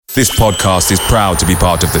This podcast is proud to be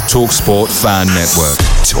part of the TalkSport Fan Network.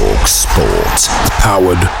 TalkSport.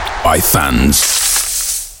 Powered by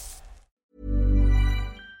fans.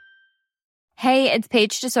 Hey, it's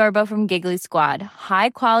Paige DeSorbo from Giggly Squad. High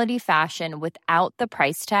quality fashion without the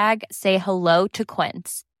price tag. Say hello to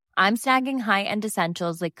Quince. I'm snagging high-end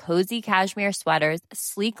essentials like cozy cashmere sweaters,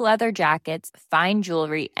 sleek leather jackets, fine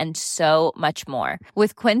jewelry, and so much more.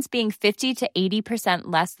 With Quince being 50 to 80%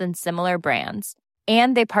 less than similar brands.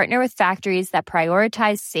 And they partner with factories that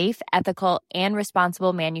prioritize safe, ethical, and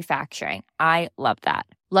responsible manufacturing. I love that.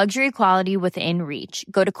 Luxury quality within reach.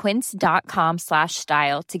 Go to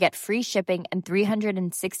quince.com/style to get free shipping and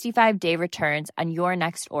 365-day returns on your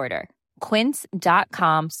next order.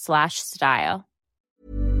 Quince.com/style.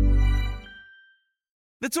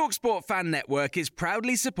 The TalkSport Fan Network is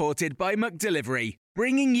proudly supported by McDelivery,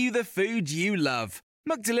 bringing you the food you love.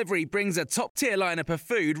 McDelivery brings a top-tier lineup of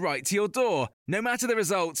food right to your door. No matter the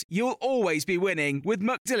result, you'll always be winning with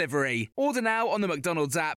McDelivery. Order now on the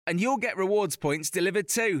McDonald's app and you'll get rewards points delivered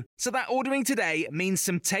too. So that ordering today means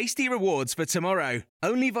some tasty rewards for tomorrow.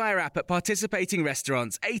 Only via app at participating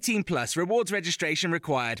restaurants. 18 plus. Rewards registration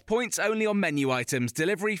required. Points only on menu items.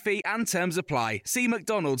 Delivery fee and terms apply. See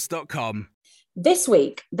mcdonalds.com. This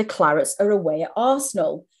week, the Clarets are away at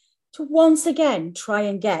Arsenal to once again try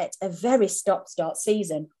and get a very stop-start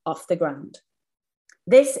season off the ground.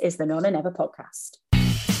 This is the Nona Never podcast.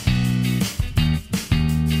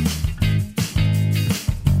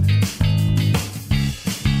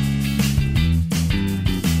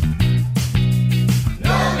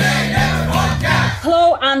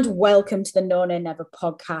 Hello and welcome to the Nona Never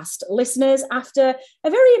podcast. Listeners, after a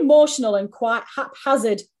very emotional and quite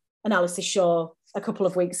haphazard analysis show a couple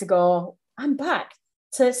of weeks ago, I'm back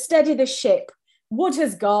to steady the ship. Wood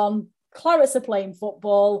has gone, Clarets are playing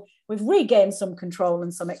football, we've regained some control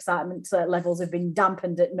and some excitement levels have been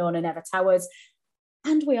dampened at Nona Never Towers,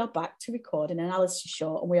 and we are back to record an analysis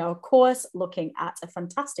show, and we are of course looking at a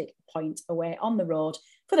fantastic point away on the road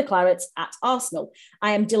for the Clarets at Arsenal.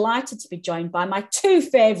 I am delighted to be joined by my two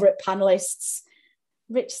favourite panellists,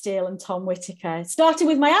 Rich Steele and Tom Whittaker, starting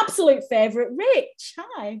with my absolute favourite, Rich.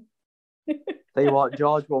 Hi. Tell you what,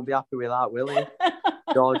 George won't be happy with that, will he?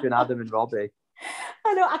 George and Adam and Robbie.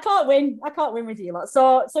 I know, I can't win with you lot.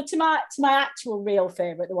 So to my actual real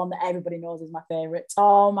favourite, the one that everybody knows is my favourite.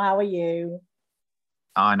 Tom, how are you?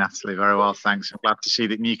 Hi, Natalie. Very well, thanks. I'm glad to see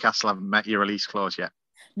that Newcastle haven't met your release clause yet.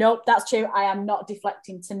 Nope, that's true. I am not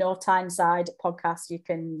deflecting to No Tyneside podcast. They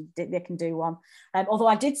can do one. Although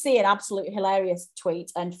I did see an absolutely hilarious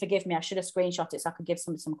tweet, and forgive me, I should have screenshot it so I could give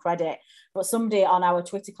somebody some credit. But somebody on our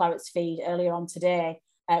Twitter Clarets feed earlier on today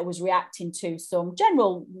was reacting to some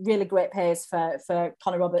general really great praise for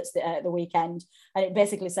Connor Roberts the weekend, and it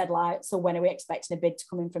basically said like, so when are we expecting a bid to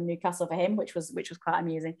come in from Newcastle for him, which was quite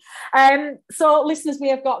amusing. So listeners, we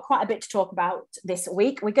have got quite a bit to talk about this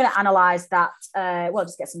week. We're going to analyse that,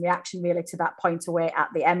 just get some reaction really to that point away at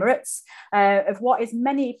the Emirates of what is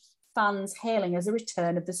many fans hailing as a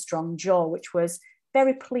return of the strong jaw, which was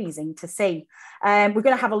very pleasing to see. We're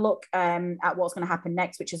going to have a look at what's going to happen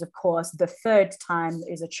next, which is, of course, the third time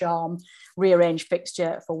is a charm rearranged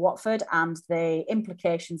fixture for Watford and the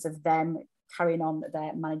implications of them carrying on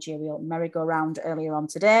their managerial merry-go-round earlier on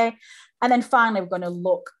today. And then finally, we're going to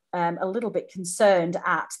look a little bit concerned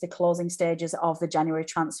at the closing stages of the January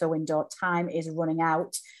transfer window. Time is running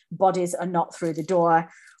out. Bodies are not through the door.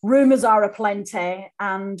 Rumours are aplenty.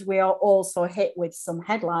 And we are also hit with some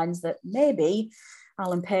headlines that maybe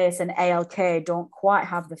Alan Pace and ALK don't quite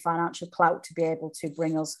have the financial clout to be able to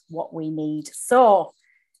bring us what we need. So,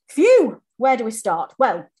 where do we start?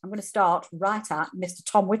 Well, I'm going to start right at Mr.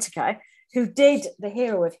 Tom Whittaker, who did the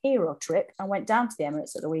Hero of Hero trip and went down to the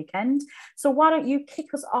Emirates at the weekend. So why don't you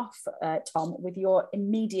kick us off, Tom, with your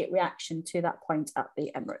immediate reaction to that point at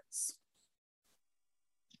the Emirates?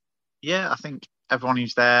 Yeah, I think everyone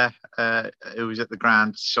who's there, who was at the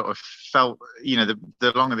ground, sort of felt,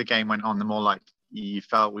 the longer the game went on, the more like you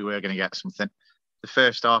felt we were going to get something. The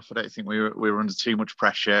first half, I don't think we were under too much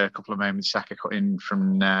pressure. A couple of moments, Saka cut in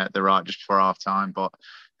from the right just before half time, but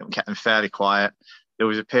we kept them fairly quiet. There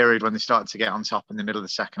was a period when they started to get on top in the middle of the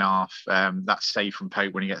second half. That save from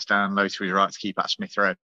Pope when he gets down low to his right to keep at Smith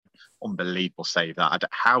Rowe. Unbelievable save that. I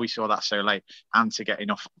don't, how he saw that so late and to get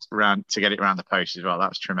enough around to get it around the post as well. That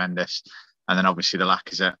was tremendous. And then obviously the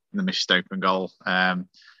Lacazette and the missed open goal. That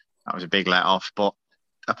was a big let off. But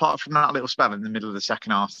apart from that little spell in the middle of the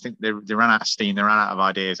second half, I think they ran out of steam. They ran out of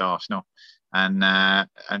ideas, Arsenal. And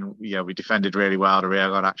yeah, we defended really well. The rear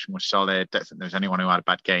guard action was solid. Don't think there was anyone who had a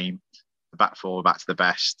bad game. the back four back to the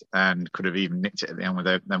best and could have even nicked it at the end with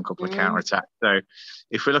them couple of counter attacks. So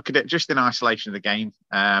if we look at it just in isolation of the game,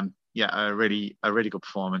 a really good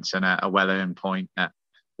performance and a well-earned point at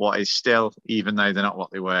what is still, even though they're not what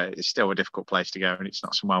they were, it's still a difficult place to go, and it's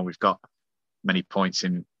not somewhere we've got many points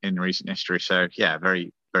in recent history. So yeah,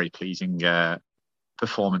 very, very pleasing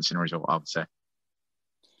performance and result, I would say.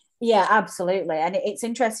 Yeah, absolutely. And it's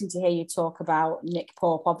interesting to hear you talk about Nick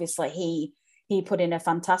Pope. Obviously, he put in a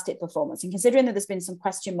fantastic performance. And considering that there's been some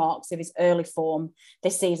question marks of his early form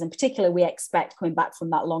this season, particularly we expect coming back from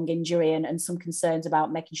that long injury and some concerns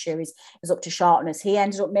about making sure he's up to sharpness, he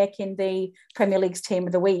ended up making the Premier League's Team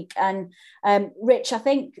of the Week. And Rich, I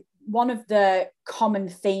think one of the common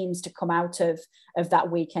themes to come out of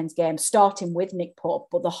that weekend's game, starting with Nick Pope,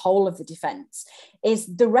 but the whole of the defence,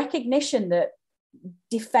 is the recognition that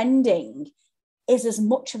defending is as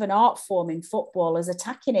much of an art form in football as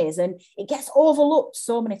attacking is, and it gets overlooked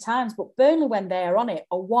so many times. But Burnley, when they are on it,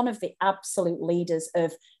 are one of the absolute leaders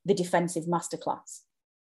of the defensive masterclass.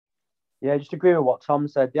 Yeah, just agree with what Tom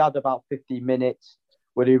said. They had about 15 minutes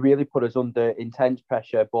where he really put us under intense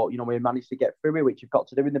pressure, but we managed to get through it, which you've got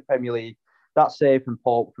to do in the Premier League. That save from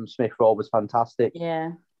Pope from Smith Rowe was fantastic.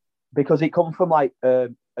 Yeah, because it come from like a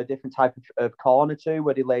different type of corner too,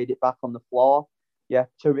 where he laid it back on the floor. Yeah,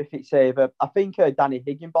 terrific save. I think Danny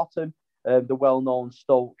Higginbottom, the well-known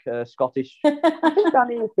Stoke Scottish, I think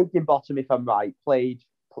Danny Higginbottom, if I'm right, played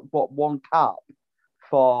one cap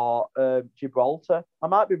for Gibraltar. I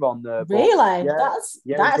might be wrong there. But really?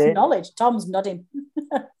 Yeah, that's knowledge. Tom's nodding.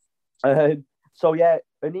 So yeah,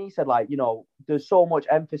 and he said there's so much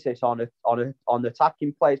emphasis on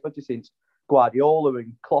attacking play, especially since Guardiola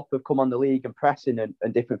and Klopp have come on the league and pressing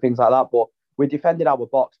and different things like that. But we defended our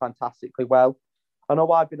box fantastically well. I know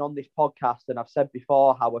I've been on this podcast and I've said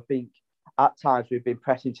before how I think at times we've been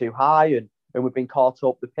pressing too high and we've been caught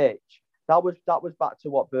up the pitch. That was back to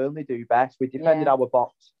what Burnley do best. We defended our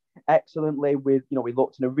box excellently. We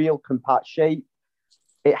looked in a real compact shape.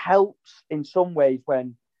 It helps in some ways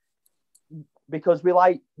because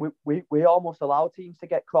we almost allow teams to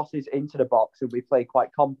get crosses into the box and we play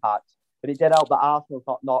quite compact. But it did help that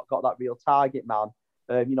Arsenal not got that real target man.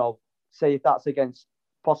 Say if that's against,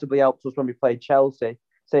 possibly helped us when we played Chelsea.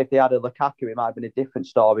 Say if they had a Lukaku, it might have been a different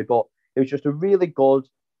story. But it was just a really good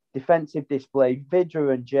defensive display.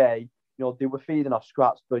 Vidra and Jay, they were feeding off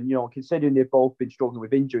scraps, but considering they've both been struggling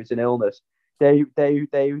with injuries and illness, they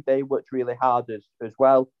worked really hard as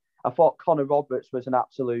well. I thought Connor Roberts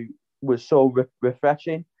was so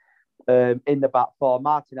refreshing in the back four.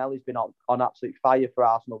 Martinelli's been on absolute fire for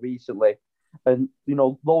Arsenal recently. And,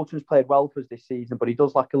 Lowton's played well for us this season, but he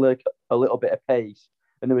does lack a little bit of pace.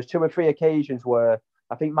 And there was 2 or 3 occasions where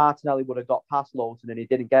I think Martinelli would have got past Lowton and he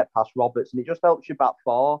didn't get past Roberts. And it just helps your back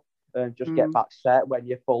four and just get back set when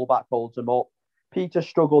your fullback holds them up. Peter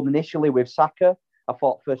struggled initially with Saka, I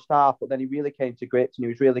thought, first half, but then he really came to grips and he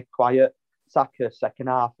was really quiet. Saka, second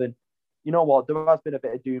half. And you know what? There has been a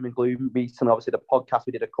bit of doom and gloom recently. Obviously, the podcast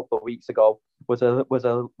we did a couple of weeks ago was a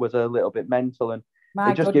little bit mental, and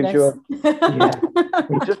it just gives you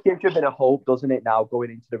it just gives you a bit of hope, doesn't it? Now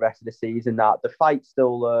going into the rest of the season, that the fight's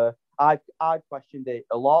still. I've questioned it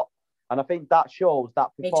a lot, and I think that shows that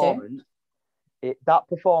performance. That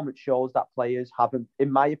performance shows that players haven't,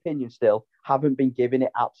 in my opinion, still haven't been giving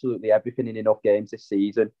it absolutely everything in enough games this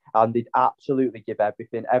season, and they'd absolutely give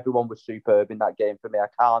everything. Everyone was superb in that game for me. I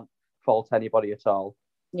can't fault anybody at all.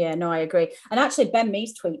 Yeah, no, I agree. And actually, Ben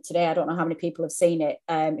Mee's tweet today, I don't know how many people have seen it.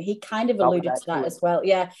 He kind of alluded to that as well.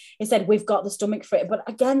 Yeah, he said, we've got the stomach for it. But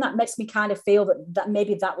again, that makes me kind of feel that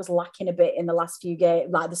maybe that was lacking a bit in the last few games,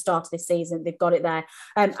 like the start of this season. They've got it there.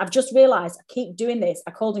 I've just realised I keep doing this.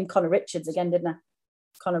 I called him Connor Richards again, didn't I?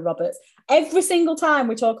 Connor Roberts. Every single time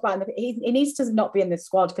we talk about him, he needs to not be in this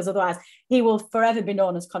squad because otherwise he will forever be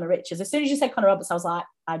known as Connor Richards. As soon as you said Connor Roberts, I was like,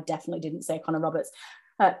 I definitely didn't say Connor Roberts.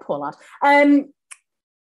 Poor lad.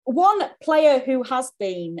 One player who has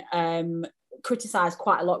been criticised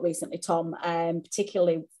quite a lot recently, Tom,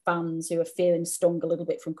 particularly fans who are feeling stung a little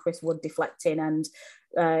bit from Chris Wood deflecting and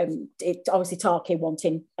obviously Tarky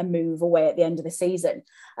wanting a move away at the end of the season.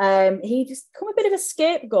 He just become a bit of a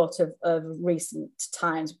scapegoat of recent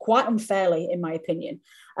times, quite unfairly, in my opinion.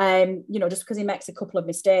 Just because he makes a couple of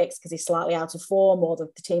mistakes, because he's slightly out of form or the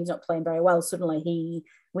team's not playing very well, suddenly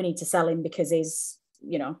we need to sell him because his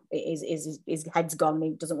head's gone and he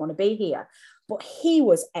doesn't want to be here. But he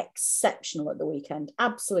was exceptional at the weekend,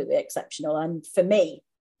 absolutely exceptional. And for me,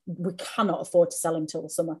 we cannot afford to sell him till the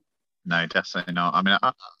summer. No, definitely not. I mean,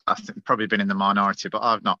 I think probably been in the minority, but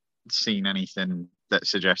I've not seen anything that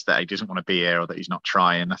suggests that he doesn't want to be here or that he's not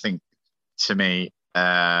trying. I think, to me,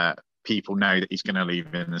 people know that he's going to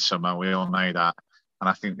leave in the summer. We all know that. And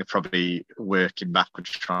I think they're probably working backwards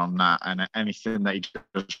from that. And anything that he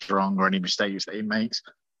does wrong or any mistakes that he makes,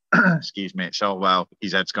 excuse me, it's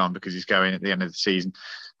his head's gone because he's going at the end of the season.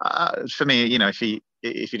 For me, if he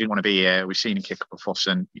didn't want to be here, we've seen him kick up a fuss,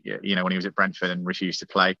 and when he was at Brentford and refused to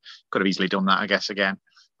play, could have easily done that, I guess, again.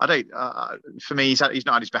 I don't. For me, he's not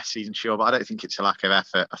had his best season, sure, but I don't think it's a lack of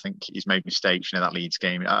effort. I think he's made mistakes. That Leeds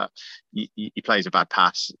game, he plays a bad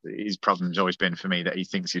pass. His problem's always been for me that he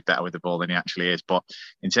thinks he's better with the ball than he actually is. But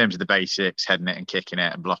in terms of the basics, heading it and kicking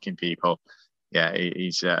it and blocking people, yeah,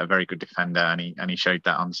 he's a very good defender, and he showed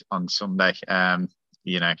that on Sunday. Like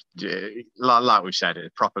we've said, a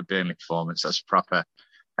proper Burnley performance. That's proper.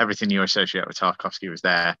 Everything you associate with Tarkowski was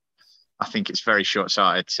there. I think it's very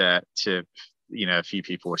short-sighted to a few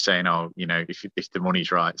people were saying, if the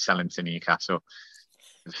money's right, sell him to Newcastle.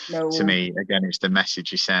 No. To me, again, it's the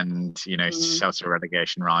message you send, sell to a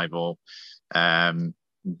relegation rival.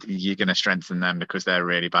 You're going to strengthen them because they're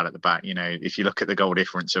really bad at the back. If you look at the goal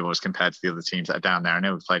difference of us compared to the other teams that are down there, I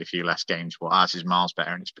know we've played a few less games, but ours is miles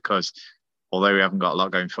better. And it's because, although we haven't got a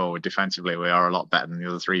lot going forward defensively, we are a lot better than the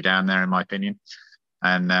other three down there, in my opinion.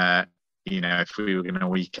 And, if we were going to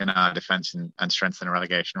weaken our defence and strengthen a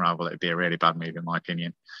relegation rival, it'd be a really bad move, in my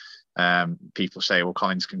opinion. People say, well,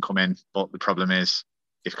 Collins can come in, but the problem is,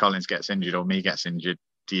 if Collins gets injured or me gets injured,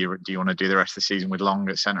 do you want to do the rest of the season with Long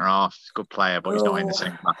at centre half? Good player, but he's not in the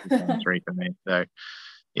same class as three for me. So,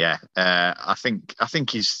 yeah, I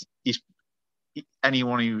think he's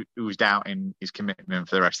anyone who's doubting his commitment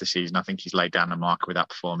for the rest of the season, I think he's laid down a marker with that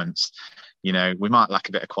performance. We might lack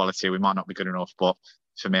a bit of quality, we might not be good enough, but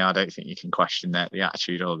for me, I don't think you can question that the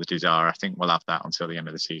attitude or the desire. I think we'll have that until the end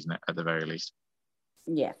of the season at the very least.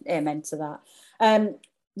 Yeah, amen to that.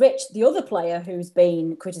 Rich, the other player who's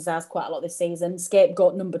been criticised quite a lot this season,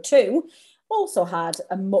 scapegoat number 2, also had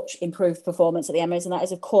a much improved performance at the Emirates, and that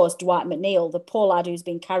is, of course, Dwight McNeil, the poor lad who's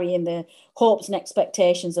been carrying the hopes and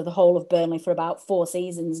expectations of the whole of Burnley for about 4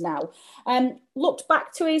 seasons now. Looked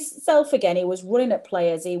back to himself again. He was running at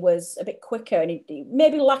players. He was a bit quicker, and he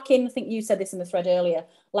maybe lacking, I think you said this in the thread earlier,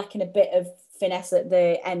 lacking a bit of finesse at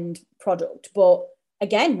the end product. But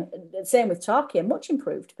again, same with Tarky, a much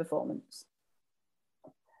improved performance.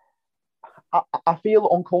 I feel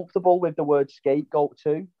uncomfortable with the word scapegoat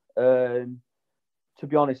too. To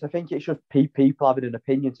be honest, I think it's just people having an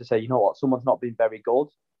opinion to say, you know what, someone's not been very good.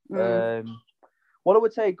 What I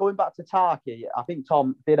would say, going back to Tarky, I think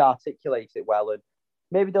Tom did articulate it well, and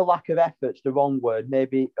maybe the lack of effort's the wrong word.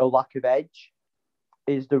 Maybe a lack of edge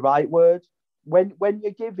is the right word. When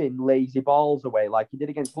you're giving lazy balls away, like you did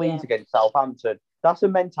against Leeds, against Southampton, that's a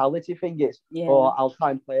mentality thing. It's, I'll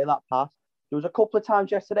try and play that pass. There was a couple of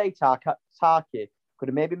times yesterday, Tarky could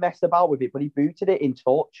have maybe messed about with it, but he booted it in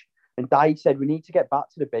touch. And Dyche said, we need to get back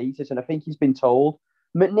to the basics. And I think he's been told.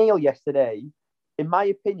 McNeil yesterday, in my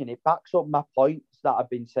opinion, it backs up my points that I've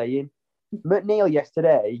been saying. McNeil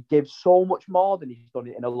yesterday gives so much more than he's done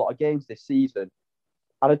it in a lot of games this season.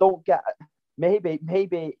 And I don't get, maybe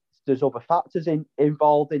there's other factors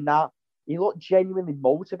involved in that. He looked genuinely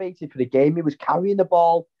motivated for the game. He was carrying the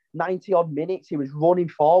ball 90 odd minutes. He was running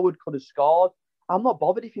forward, could have scored. I'm not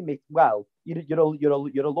bothered if he missed. Well, you'd have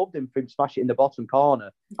loved him for him smash it in the bottom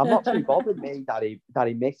corner. I'm not too bothered, me, that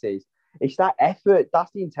he misses. It's that effort.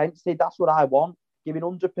 That's the intensity. That's what I want. Giving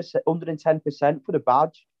 100%, 110% for the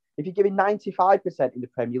badge. If you're giving 95% in the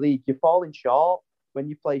Premier League, you're falling short when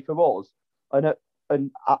you play for us.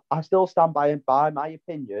 And I still stand by my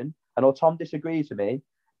opinion. I know Tom disagrees with me,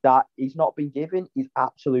 that he's not been given his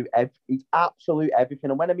absolute everything.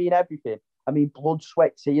 And when I mean everything, I mean blood,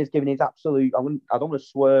 sweat, tears, giving his absolute, I don't want to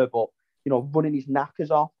swear, but, running his knackers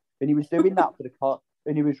off. And he was doing that for the cut.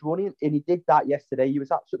 And he was running, and he did that yesterday. He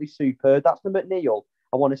was absolutely superb. That's the McNeil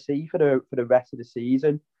I want to see for the rest of the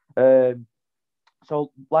season.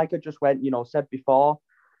 So, like I just said before,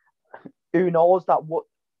 who knows that what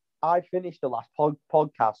I finished the last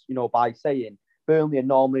podcast, by saying Burnley are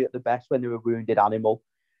normally at the best when they're a wounded animal.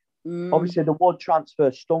 Obviously, the Wood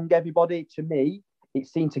transfer stung everybody. To me, it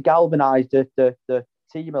seemed to galvanise the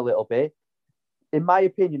team a little bit. In my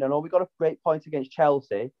opinion, I know we got a great point against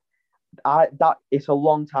Chelsea. That it's a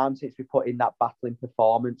long time since we put in that battling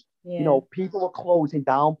performance. Yeah. People were closing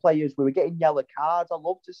down players. We were getting yellow cards. I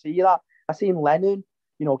love to see that. I seen Lennon,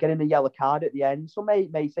 getting a yellow card at the end. Some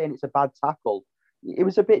may saying it's a bad tackle. It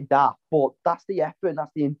was a bit daft, but that's the effort and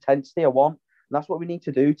that's the intensity I want. And that's what we need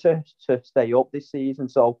to do to stay up this season.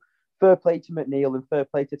 So fair play to McNeil and fair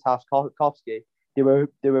play to Tarkowski. They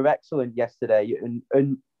were excellent yesterday,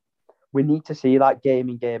 and we need to see that game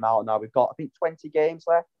in, game out now. We've got, I think, 20 games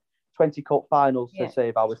left, 20 cup finals to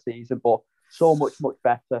save our season, but so much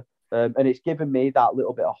better. And it's given me that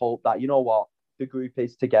little bit of hope that, you know what, the group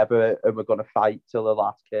is together and we're going to fight till the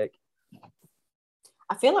last kick.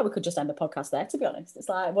 I feel like we could just end the podcast there, to be honest. It's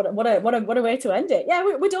like, what a way to end it. Yeah,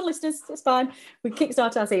 we're done, listeners. It's fine. We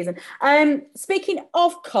kickstart our season. Speaking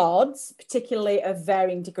of cards, particularly of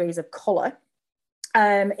varying degrees of colour,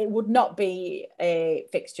 it would not be a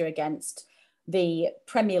fixture against the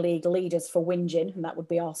Premier League leaders for whinging, and that would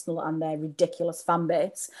be Arsenal and their ridiculous fan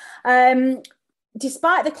base.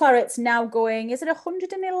 Despite the Clarets now going, is it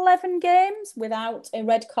 111 games without a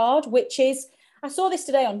red card, which is, I saw this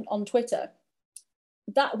today on Twitter,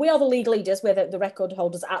 that we are the league leaders. We're the record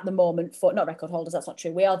holders at the moment for, not record holders, that's not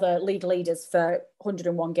true. We are the league leaders for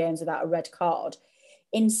 101 games without a red card.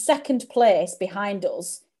 In second place behind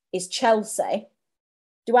us is Chelsea.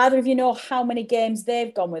 Do either of you know how many games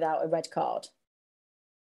they've gone without a red card?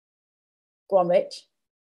 Go on, Rich.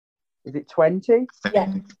 Is it 20?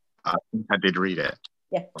 Yeah. I think I did read it.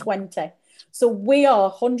 Yeah, 20. So we are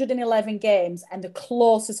 111 games and the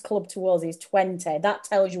closest club to us is 20. That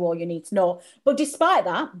tells you all you need to know. But despite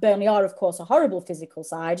that, Burnley are, of course, a horrible physical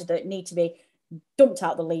side that need to be dumped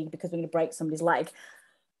out of the league because we're going to break somebody's leg.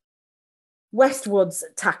 Westwood's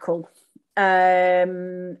tackle.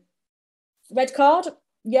 Red card,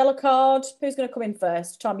 yellow card. Who's going to come in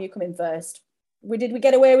first? Tom, you come in first. Did we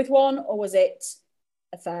get away with one, or was it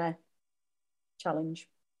a fair challenge?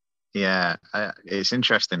 Yeah, it's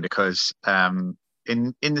interesting because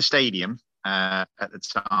in the stadium at the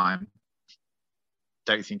time,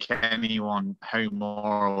 don't think anyone, home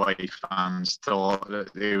or away fans, thought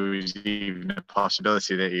that there was even a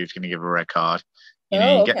possibility that he was going to give a red card.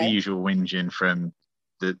 You get the usual whinging from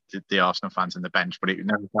the Arsenal fans on the bench, but it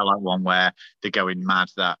never felt like one where they're going mad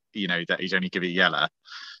that that he's only given yellow.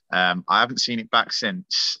 I haven't seen it back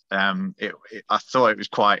since. I thought it was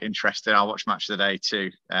quite interesting. I watched Match of the Day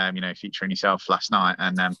too, featuring yourself last night.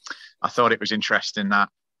 And I thought it was interesting that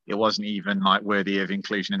it wasn't even like worthy of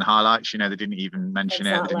inclusion in the highlights. They didn't even mention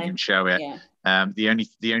it. They didn't even show it. Yeah. The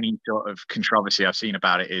only sort of controversy I've seen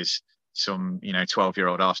about it is some,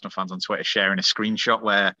 12-year-old Arsenal fans on Twitter sharing a screenshot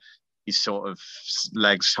where his sort of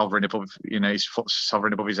legs hovering above, his foot's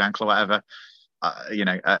hovering above his ankle or whatever.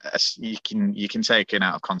 You can take an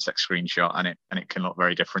out of context screenshot and it can look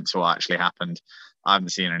very different to what actually happened. I haven't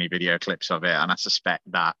seen any video clips of it, and I suspect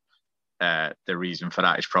that the reason for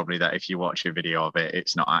that is probably that if you watch a video of it,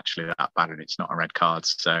 it's not actually that bad and it's not a red card.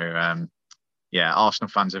 So Arsenal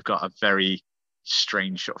fans have got a very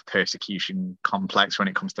strange sort of persecution complex when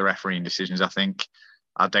it comes to refereeing decisions.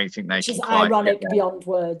 I don't think they Which can is quite ironic beyond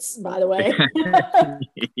words, by the way.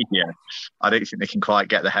 Yeah, I don't think they can quite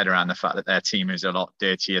get their head around the fact that their team is a lot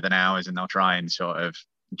dirtier than ours, and they'll try and sort of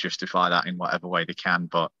justify that in whatever way they can.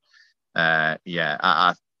 But I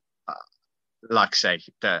like I say,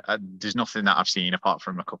 there's nothing that I've seen apart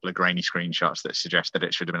from a couple of grainy screenshots that suggest that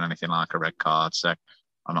it should have been anything like a red card. So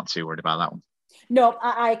I'm not too worried about that one. No,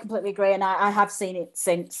 I completely agree, and I have seen it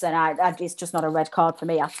since, and it's just not a red card for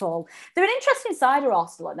me at all. They're an interesting side of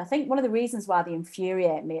Arsenal, and I think one of the reasons why they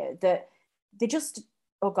infuriate me is that they just,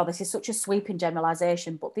 oh God, this is such a sweeping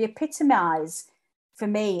generalisation, but they epitomise, for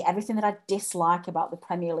me, everything that I dislike about the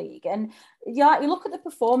Premier League. And yeah, you look at the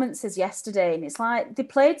performances yesterday, and it's like they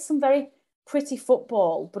played some very pretty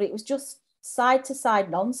football, but it was just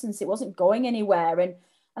side-to-side nonsense. It wasn't going anywhere, and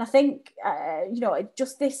I think,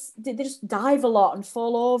 they just dive a lot and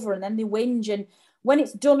fall over, and then they whinge. And when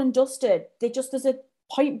it's done and dusted, there's a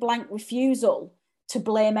point blank refusal to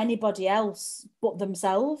blame anybody else but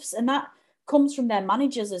themselves. And that comes from their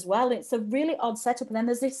managers as well. It's a really odd setup. And then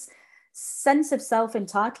there's this sense of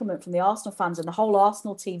self-entitlement from the Arsenal fans and the whole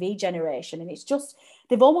Arsenal TV generation. And it's just,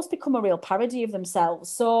 they've almost become a real parody of themselves.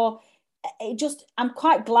 So I'm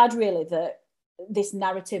quite glad really that this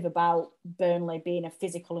narrative about Burnley being a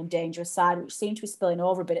physical and dangerous side, which seemed to be spilling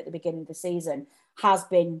over a bit at the beginning of the season, has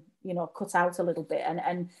been, cut out a little bit.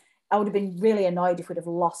 And I would have been really annoyed if we'd have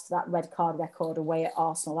lost that red card record away at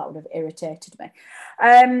Arsenal. That would have irritated me.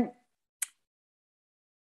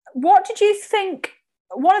 What did you think?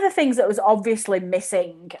 One of the things that was obviously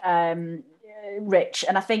missing, Rich,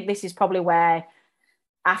 and I think this is probably where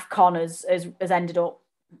AFCON has ended up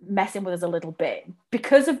messing with us a little bit,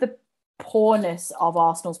 because of the poorness of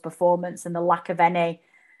Arsenal's performance and the lack of any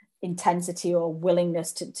intensity or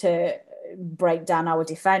willingness to break down our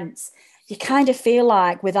defence. You kind of feel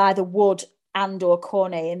like with either Wood and or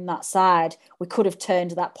Kone in that side, we could have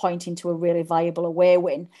turned that point into a really viable away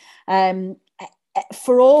win.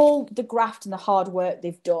 For all the graft and the hard work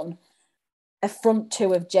they've done, a front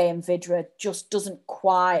two of Jay and Vidra just doesn't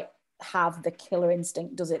quite have the killer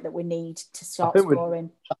instinct, does it, that we need to start scoring?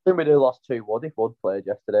 I think we'd have lost 2-1 if Wood played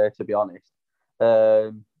yesterday, to be honest.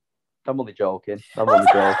 I'm only joking. Look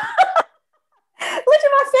at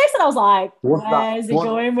my face, and I was like, "Where's he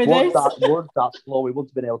going with this?" Was that slow? We wouldn't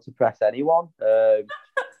have been able to press anyone.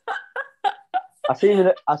 I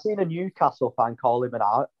seen a Newcastle fan call him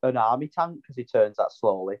an army tank because he turns that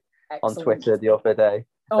slowly. Excellent. On Twitter the other day.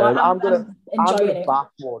 I'm gonna back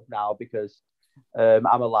Wood now because I'm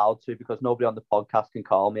allowed to, because nobody on the podcast can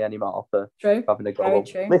call me anymore for having a go. Very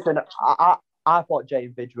true. Listen, I thought Jay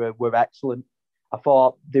and Vydra were excellent. I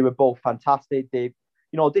thought they were both fantastic. This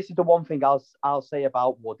is the one thing I'll say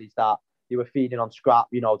about Wood is that they were feeding on scrap.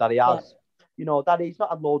 That he has, that he's not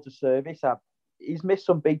had loads of service. He's missed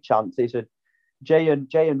some big chances, and Jay and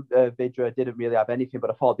Vydra didn't really have anything. But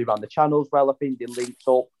I thought they ran the channels well. I think they linked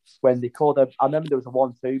up when they called. I remember there was a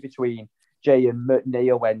 1-2 between Jay and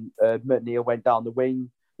McNeil when McNeil went down the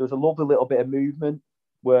wing. There was a lovely little bit of movement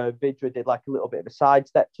where Vydra did like a little bit of a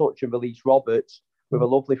sidestep touch and released Roberts with a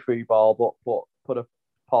lovely through ball, but put a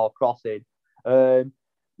poor cross in.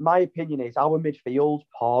 My opinion is our midfield's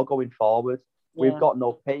poor going forward. Yeah. We've got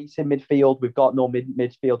no pace in midfield. We've got no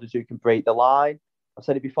midfielders who can break the line. I've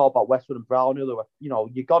said it before about Westwood and Brownhill. Who are,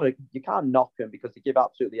 you can't knock them because they give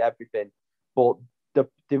absolutely everything, but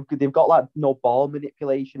they've got like no ball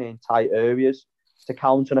manipulation in tight areas to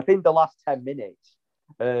counter. And I think the last 10 minutes,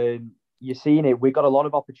 you're seeing it. We've got a lot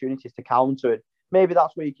of opportunities to counter it. Maybe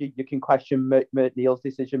that's where you can question McNeil's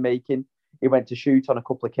decision making. He went to shoot on a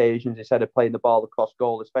couple of occasions instead of playing the ball across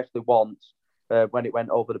goal, especially once when it went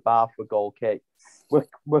over the bar for a goal kick.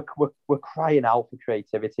 We're crying out for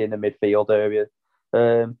creativity in the midfield area.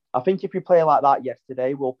 I think if we play like that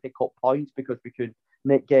yesterday, we'll pick up points because we could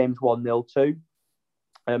nick games 1-0 too.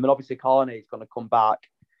 And obviously Cornet is going to come back.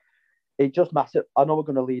 It's just massive. I know we're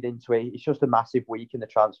going to lead into it. It's just a massive week in the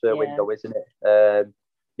transfer window, isn't it?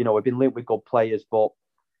 We've been linked with good players, but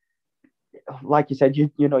like you said,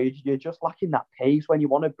 you're just lacking that pace when you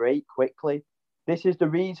want to break quickly. This is the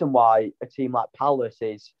reason why a team like Palace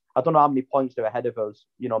is, I don't know how many points they're ahead of us,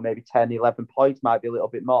 maybe 10, 11 points, might be a little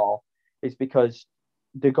bit more. It's because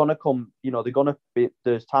they're going to come,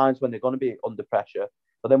 there's times when they're going to be under pressure.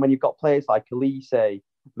 But then when you've got players like Elise,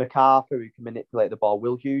 MacArthur, who can manipulate the ball,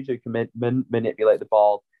 Will Hughes, who can manipulate the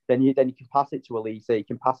ball, then you can pass it to Elise, you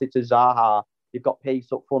can pass it to Zaha. You've got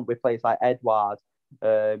pace up front with players like Edouard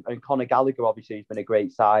and Conor Gallagher, obviously, who's been a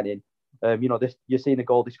great signing. You're seeing the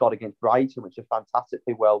goal they scored against Brighton, which is a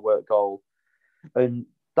fantastically well-worked goal. And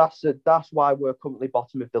that's why we're currently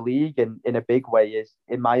bottom of the league in a big way, is,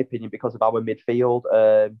 in my opinion, because of our midfield.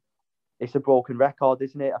 It's a broken record,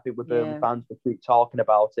 isn't it? I think with Burnley fans, we keep talking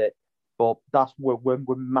about it. But we're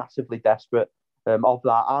massively desperate of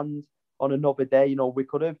that. And on another day, we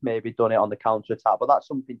could have maybe done it on the counter-attack, but that's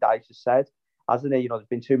something Dyche has said, hasn't he? There's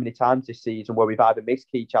been too many times this season where we've either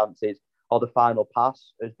missed key chances or the final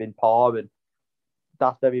pass has been poor, and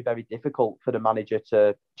that's very, very difficult for the manager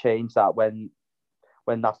to change that when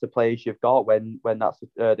that's the players you've got, when that's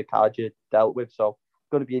the cards you're dealt with. So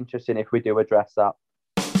it's going to be interesting if we do address that.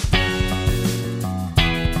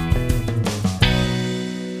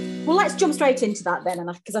 Well, let's jump straight into that then,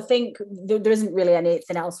 because I think there isn't really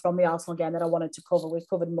anything else from the Arsenal game that I wanted to cover. We've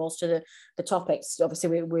covered most of the topics.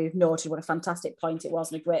 Obviously, we've noted what a fantastic point it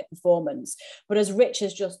was and a great performance. But as Rich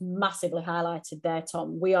has just massively highlighted there,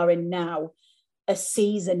 Tom, we are in now a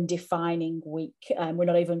season-defining week. We're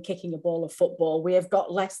not even kicking a ball of football. We have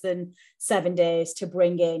got less than 7 days to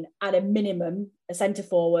bring in, at a minimum, a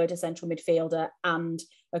centre-forward, a central midfielder, and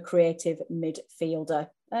a creative midfielder.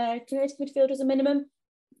 Creative midfielder is a minimum?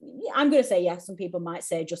 I'm going to say yes. Some people might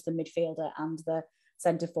say just the midfielder and the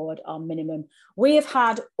centre forward are minimum. We have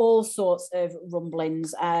had all sorts of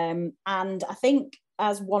rumblings. And I think,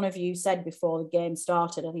 as one of you said before the game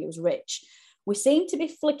started, I think it was Rich, we seem to be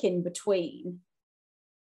flicking between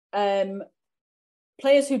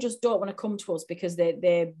players who just don't want to come to us because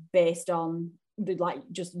they're based on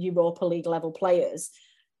just Europa League level players,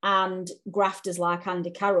 and grafters like Andy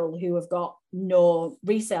Carroll, who have got no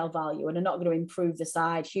resale value and are not going to improve the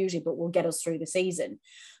side hugely, but will get us through the season.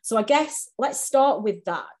 So I guess let's start with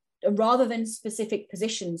that. Rather than specific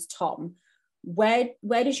positions, Tom, where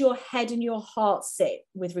does your head and your heart sit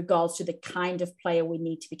with regards to the kind of player we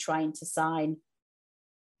need to be trying to sign?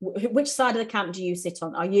 Which side of the camp do you sit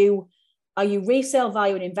on? Are you resale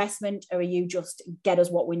value and investment, or are you just get us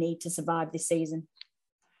what we need to survive this season?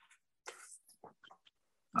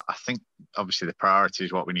 I think obviously the priority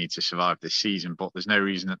is what we need to survive this season, but there's no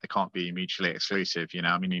reason that they can't be mutually exclusive.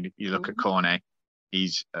 I mean, you look at Cornet,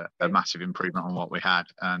 he's a massive improvement on what we had,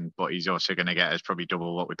 but he's also going to get us probably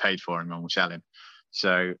double what we paid for him when we sell him.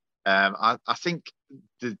 So I think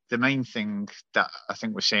the main thing that I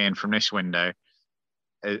think we're seeing from this window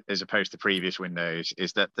as opposed to previous windows,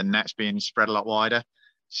 is that the net's being spread a lot wider.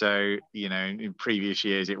 So, in previous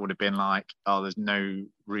years, it would have been like, oh, there's no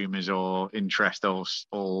rumours or interest all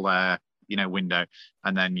window.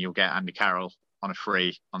 And then you'll get Andy Carroll on a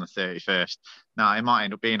free on the 31st. Now, it might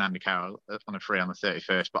end up being Andy Carroll on a free on the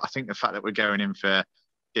 31st. But I think the fact that we're going in for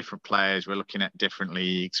different players, we're looking at different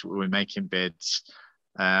leagues, we're making bids,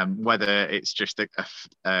 whether it's just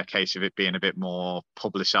a case of it being a bit more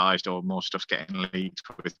publicised or more stuff's getting leaked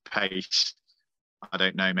with pace, I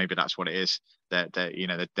don't know. Maybe that's what it is. They're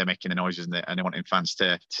making the noises and they're wanting fans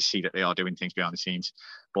to see that they are doing things behind the scenes.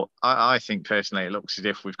 But I think personally, it looks as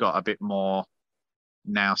if we've got a bit more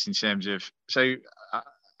now in terms of. So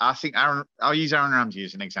I think I'll use Aaron Ramsey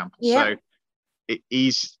as an example. Yeah. So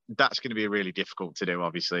that's going to be really difficult to do,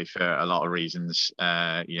 obviously, for a lot of reasons.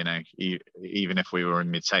 Even if we were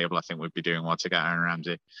in mid-table, I think we'd be doing well to get Aaron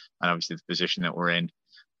Ramsey, and obviously the position that we're in.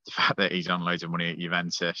 The fact that he's on loads of money at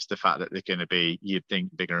Juventus, the fact that there's going to be, you'd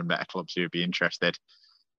think, bigger and better clubs who would be interested.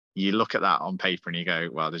 You look at that on paper and you go,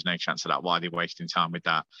 well, there's no chance of that. Why are they wasting time with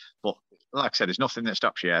that? But like I said, there's nothing that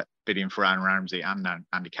stops you bidding for Aaron Ramsey and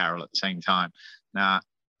Andy Carroll at the same time. Now,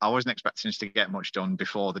 I wasn't expecting us to get much done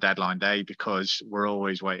before the deadline day because we're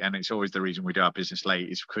always waiting. And it's always the reason we do our business late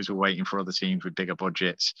is because we're waiting for other teams with bigger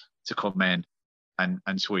budgets to come in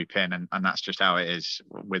and swoop in, and that's just how it is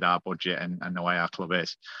with our budget and the way our club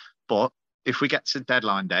is. But if we get to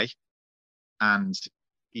deadline day and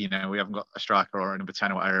we haven't got a striker or a number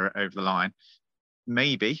 10 or whatever over the line,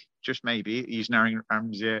 maybe, just maybe, using Aaron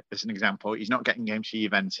Ramsey as an example, he's not getting games for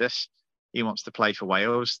Juventus. He wants to play for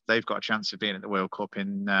Wales. They've got a chance of being at the World Cup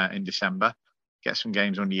in December. Get some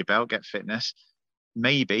games under your belt, get fitness.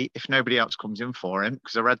 Maybe if nobody else comes in for him,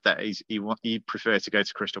 because I read that he'd prefer to go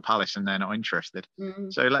to Crystal Palace and they're not interested.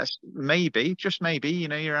 Mm-hmm. So just maybe,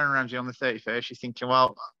 you're Aaron Ramsey on the 31st. You're thinking,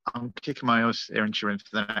 well, I'm kicking my heels here in Turin for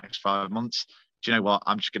the next 5 months. Do you know what?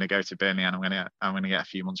 I'm just going to go to Burnley and I'm going to get a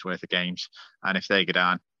few months worth of games. And if they go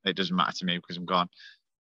down, it doesn't matter to me because I'm gone.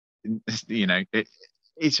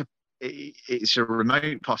 It's a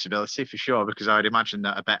remote possibility for sure, because I'd imagine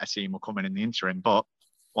that a better team will come in the interim, but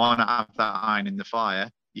why not have that iron in the fire?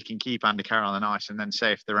 You can keep Andy Carroll on ice, and then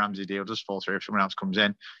say if the Ramsey deal does fall through, if someone else comes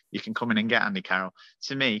in, you can come in and get Andy Carroll.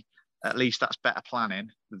 To me, at least that's better planning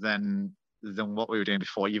than what we were doing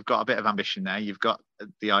before. You've got a bit of ambition there. You've got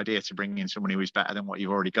the idea to bring in someone who is better than what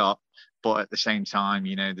you've already got. But at the same time,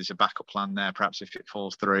 there's a backup plan there, perhaps if it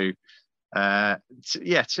falls through. To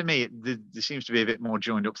me, there seems to be a bit more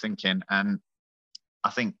joined up thinking. And I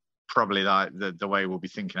think probably the way we'll be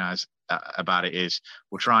thinking about it is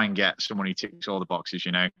we'll try and get someone who ticks all the boxes,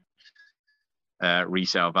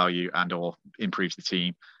 resale value and or improves the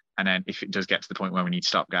team. And then if it does get to the point where we need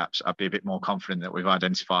stopgaps, I'd be a bit more confident that we've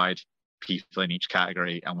identified people in each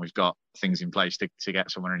category and we've got things in place to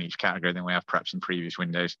get someone in each category than we have perhaps in previous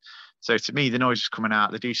windows. So to me, the noise is coming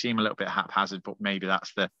out. They do seem a little bit haphazard, but maybe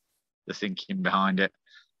that's the thinking behind it.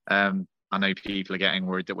 I know people are getting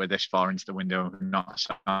worried that we're this far into the window and not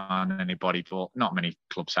signing anybody, but not many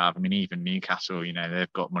clubs have. I mean, even Newcastle,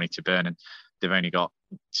 they've got money to burn and they've only got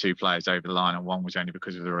 2 players over the line, and one was only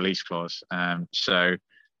because of the release clause. So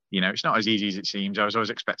it's not as easy as it seems. I was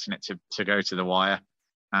always expecting it to go to the wire,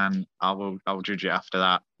 and I'll judge it after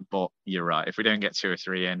that. But you're right. If we don't get 2 or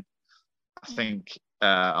 3 in, I think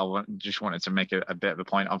just wanted to make a bit of a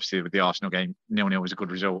point. Obviously, with the Arsenal game, 0-0 was a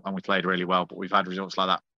good result, and we played really well. But we've had results like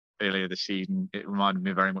that earlier this season. It reminded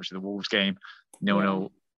me very much of the Wolves game.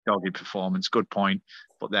 0-0, dogged performance, good point.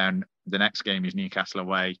 But then the next game is Newcastle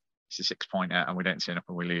away. It's a 6-pointer, and we don't turn up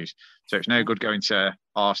and we lose. So it's no good going to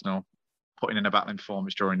Arsenal, putting in a battling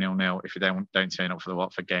performance during 0-0 if you don't turn up for the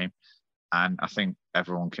Watford game. And I think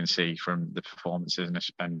everyone can see from the performances,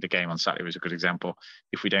 and the game on Saturday was a good example.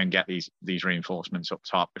 If we don't get these reinforcements up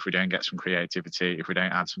top, if we don't get some creativity, if we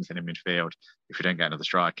don't add something in midfield, if we don't get another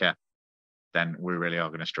striker, then we really are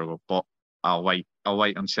going to struggle. But I'll wait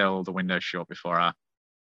until the window's shut before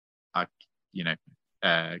I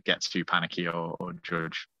get too panicky or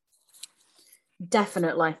judge.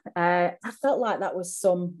 Definitely. I felt like that was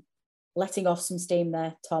some letting off some steam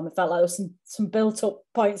there, Tom. It felt like there was some built-up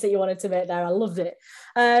points that you wanted to make there. I loved it.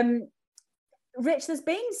 Rich, there's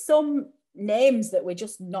been some names that we're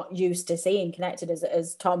just not used to seeing connected,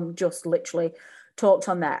 as Tom just literally talked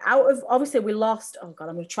on there. Out of, obviously, we lost, I'm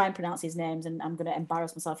going to try and pronounce his names and I'm going to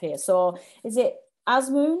embarrass myself here. So is it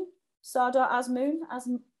Azmoun? Sardar Azmoun?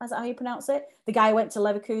 Is that how you pronounce it? The guy who went to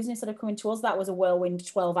Leverkusen instead of coming to us. That was a whirlwind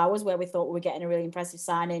 12 hours where we thought we were getting a really impressive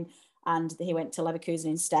signing, and he went to Leverkusen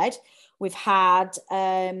instead. We've had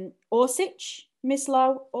Orsic,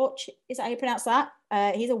 Mislav Orsic, is that how you pronounce that?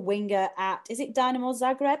 He's a winger at, is it Dynamo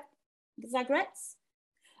Zagreb? Zagreb?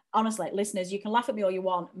 honestly, listeners, you can laugh at me all you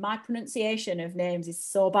want. My pronunciation of names is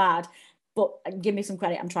so bad, but give me some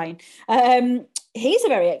credit. I'm trying. He's a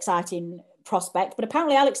very exciting prospect, but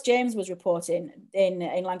apparently Alex James was reporting in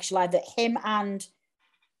Lancashire Live that him and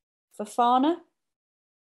Fofana,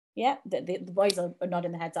 yeah, the boys are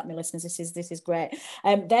nodding their heads at me, listeners. This is great.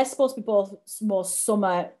 They're supposed to be both more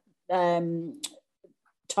summer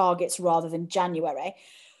targets rather than January.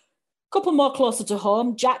 Couple more closer to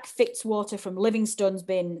home. Jack Fitzwater from Livingston's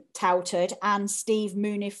been touted, and Steve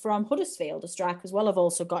Mooney from Huddersfield, a striker as well, have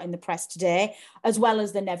also got in the press today, as well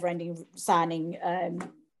as the never-ending signing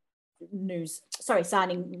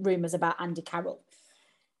rumours about Andy Carroll.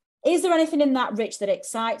 Is there anything in that, Rich, that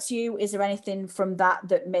excites you? Is there anything from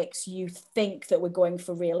that makes you think that we're going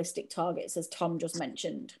for realistic targets, as Tom just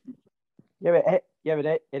mentioned? It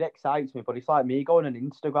excites me, but it's like me going on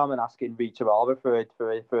Instagram and asking Rita Ora for a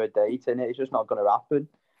date, and it's just not going to happen.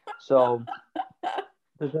 So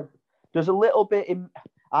there's a little bit in.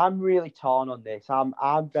 I'm really torn on this.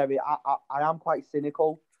 I am quite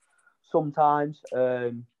cynical sometimes.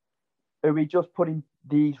 Are we just putting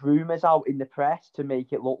these rumours out in the press to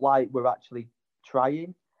make it look like we're actually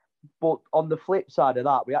trying? But on the flip side of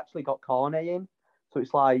that, we actually got Cornet in, so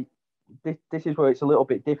it's like this is where it's a little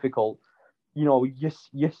bit difficult. You know, you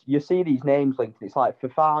see these names linked, and it's like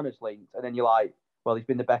Fofana's linked, and then you're like, well, he's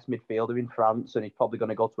been the best midfielder in France, and he's probably going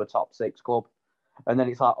to go to a top 6 club. And then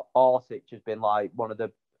it's like Orsic has been like one of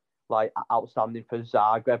the outstanding for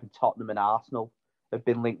Zagreb, and Tottenham and Arsenal have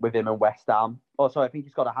been linked with him, and West Ham. Oh, sorry, I think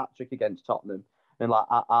he's got a hat-trick against Tottenham, and like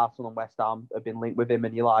Arsenal and West Ham have been linked with him,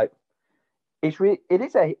 and you're like, it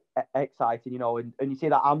is exciting, you know, and you see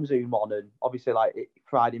that Amzoon one, and obviously like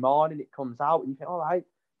Friday morning it comes out, and you think, all right,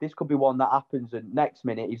 this could be one that happens, and next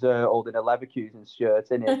minute he's holding a Leverkusen shirt,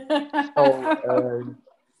 isn't it? So,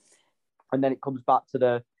 and then it comes back to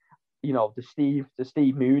the Steve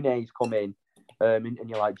Mooney's come in, and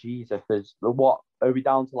you're like, Jesus, what are we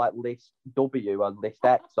down to, like list W and list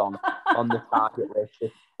X on the target list?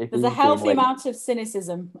 If there's a healthy amount of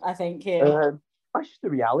cynicism, I think, here. That's just the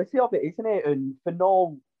reality of it, isn't it? And at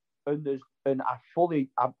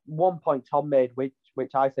one point Tom made, which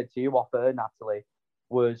I said to you off air, Natalie,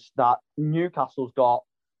 was that Newcastle's got,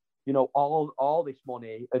 you know, all this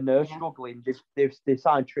money, and they're struggling. They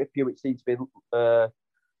signed Trippier, which seems to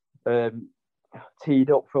be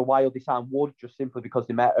teed up for a while. They signed Wood just simply because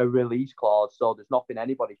they met a release clause, so there's nothing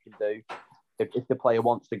anybody can do if the player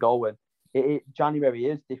wants to go. And January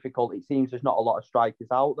is difficult. It seems there's not a lot of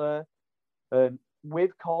strikers out there.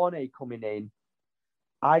 With Cornet coming in,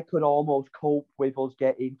 I could almost cope with us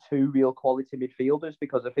getting 2 real quality midfielders,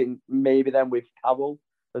 because I think maybe then with Carroll,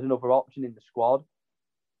 there's another option in the squad.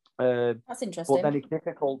 That's interesting. But then it's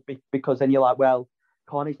difficult because then you're like, well,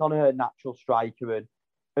 Cornet's not a natural striker, and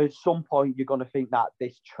at some point you're going to think that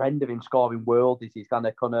this trend of him scoring worldies is going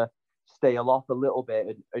to stale off a little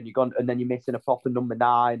bit, and then you're missing a proper number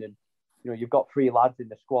 9, and you know you've got 3 lads in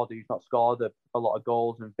the squad who's not scored a lot of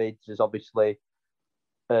goals, and Vids is obviously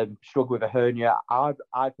struggled with a hernia. I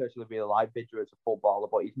personally really like Vidra as a footballer,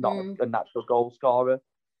 but he's not a natural goal scorer,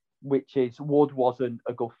 which is Wood wasn't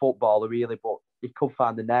a good footballer really, but he could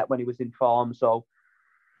find the net when he was in form. So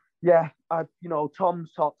yeah,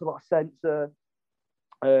 Tom's talked a lot of sense.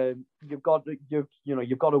 You've got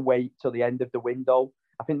to wait till the end of the window.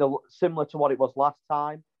 I think similar to what it was last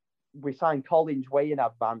time, we signed Collins way in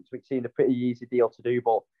advance, which seemed a pretty easy deal to do,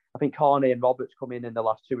 but I think Cornet and Roberts come in the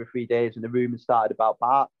last 2 or 3 days, and the rumours started about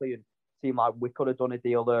Barkley, and seemed like we could have done a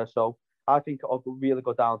deal there. So I think it'll really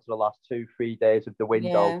go down to the last 2-3 days of the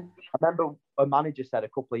window. Yeah. I remember a manager said a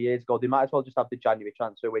couple of years ago they might as well just have the January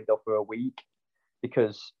transfer window for a week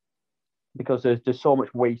because there's so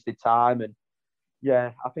much wasted time. And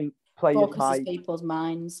yeah, I think players focuses people's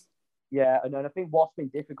minds. Yeah, and then I think what's been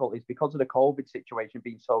difficult is because of the COVID situation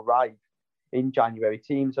being so rife in January,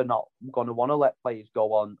 teams are not going to want to let players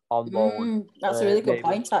go on loan. That's a really good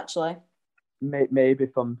point, actually. Maybe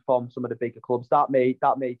from some of the bigger clubs. That may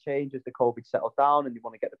change as the COVID settles down and you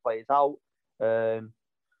want to get the players out.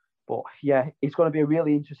 But yeah, it's going to be a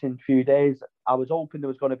really interesting few days. I was hoping there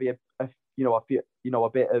was going to be a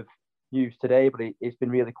bit of news today, but it's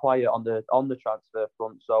been really quiet on the transfer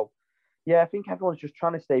front. So yeah, I think everyone's just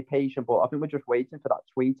trying to stay patient, but I think we're just waiting for that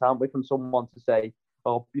tweet, aren't we, from someone to say,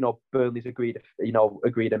 oh, Burnley's agreed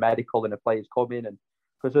a medical and a player's coming. And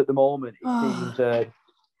because at the moment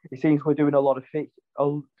it seems we're doing a lot of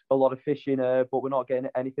fishing, but we're not getting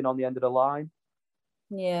anything on the end of the line.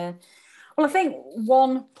 Yeah. Well, I think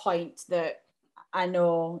one point that I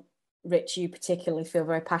know, Rich, you particularly feel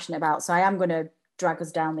very passionate about, so I am going to drag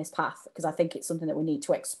us down this path because I think it's something that we need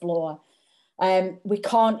to explore. We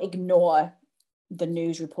can't ignore the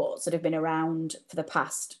news reports that have been around for the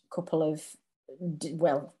past couple of,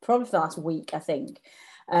 well, probably for the last week, I think,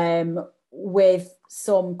 with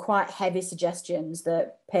some quite heavy suggestions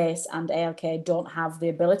that Pace and ALK don't have the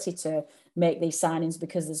ability to make these signings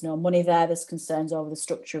because there's no money there. There's concerns over the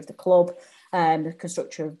structure of the club, the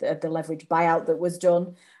structure of the leverage buyout that was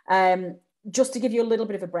done. Just to give you a little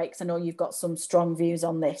bit of a break, because I know you've got some strong views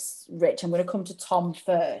on this, Rich, I'm going to come to Tom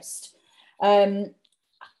first.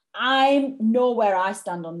 I know where I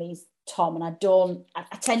stand on these, Tom, and I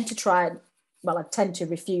tend to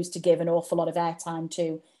refuse to give an awful lot of airtime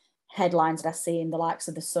to headlines that I see in the likes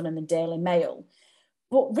of the Sun and the Daily Mail.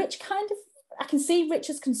 But Rich, I can see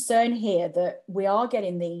Richard's concern here that we are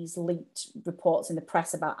getting these leaked reports in the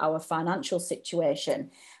press about our financial situation,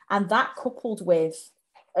 and that coupled with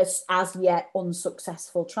as yet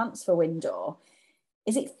unsuccessful transfer window.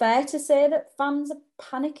 Is it fair to say that fans are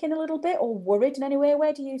panicking a little bit or worried in any way?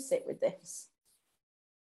 Where do you sit with this?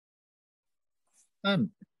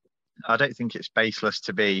 I don't think it's baseless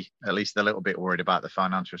to be at least a little bit worried about the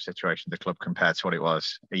financial situation of the club compared to what it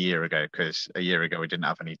was a year ago, because a year ago we didn't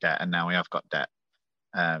have any debt and now we have got debt.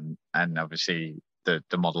 And obviously the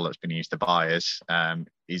model that's been used to buy us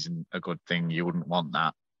isn't a good thing. You wouldn't want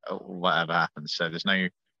that, whatever happens. So there's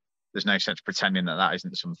no sense pretending that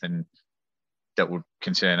isn't something that would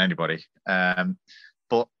concern anybody.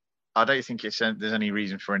 But I don't think there's any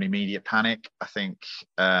reason for an immediate panic. I think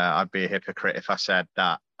I'd be a hypocrite if I said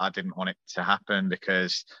that I didn't want it to happen,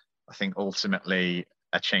 because I think ultimately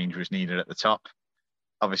a change was needed at the top.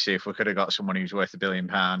 Obviously, if we could have got someone who's worth £1 billion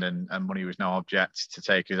and money was no object to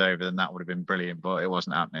take us over, then that would have been brilliant, but it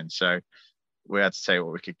wasn't happening. So we had to take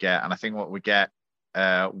what we could get. And I think what we get,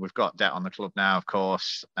 we've got debt on the club now, of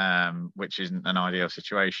course, which isn't an ideal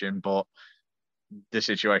situation, but the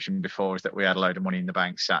situation before was that we had a load of money in the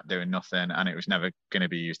bank sat doing nothing, and it was never going to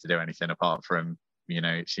be used to do anything apart from,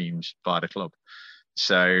 it seems, by the club.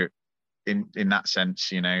 So in that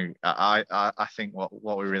sense, I think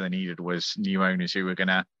what we really needed was new owners who were going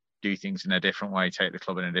to do things in a different way, take the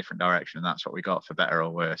club in a different direction, and that's what we got, for better or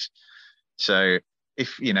worse. So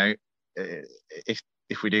if we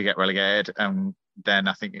do get relegated, then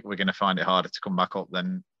I think we're going to find it harder to come back up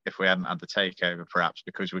than if we hadn't had the takeover, perhaps,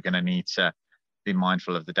 because we're going to need to be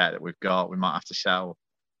mindful of the debt that we've got. We might have to sell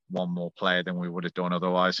one more player than we would have done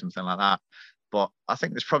otherwise, something like that. But I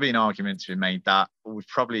think there's probably an argument to be made that we've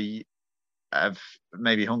probably have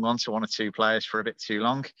maybe hung on to one or two players for a bit too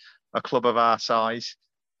long. A club of our size,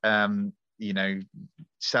 selling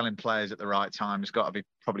players at the right time has got to be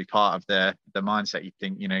probably part of the mindset. You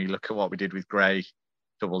think, you look at what we did with Gray,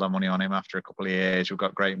 doubled our money on him after a couple of years. We've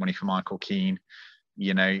got great money for Michael Keane.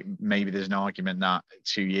 Maybe there's an argument that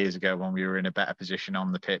 2 years ago, when we were in a better position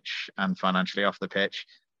on the pitch and financially off the pitch,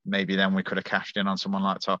 maybe then we could have cashed in on someone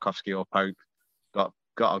like Tarkowski or Pope, got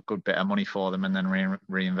a good bit of money for them, and then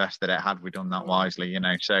reinvested it had we done that wisely.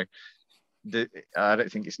 So I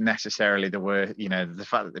don't think it's necessarily the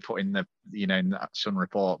fact that they put in in that Sun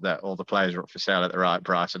report that all the players are up for sale at the right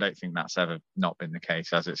price. I don't think that's ever not been the case,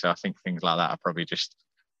 has it? So I think things like that are probably just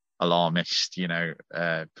alarmist,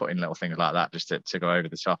 putting little things like that just to go over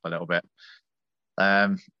the top a little bit.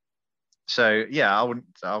 So yeah, I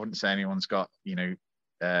wouldn't say anyone's got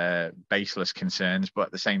baseless concerns, but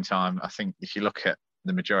at the same time, I think if you look at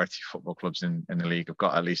the majority of football clubs in the league have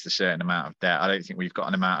got at least a certain amount of debt. I don't think we've got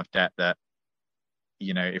an amount of debt that,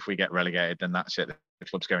 if we get relegated, then that's it. The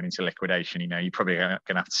club's going into liquidation. You're probably going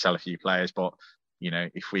to have to sell a few players, but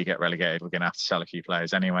if we get relegated, we're going to have to sell a few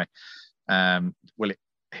players anyway. Will it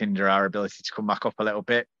hinder our ability to come back up a little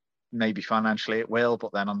bit? Maybe financially it will,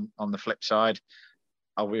 but then on the flip side,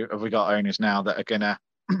 have we got owners now that are going to,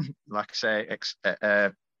 like I say,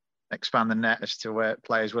 expand the net as to where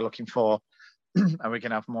players we're looking for? And we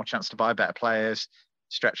can have more chance to buy better players,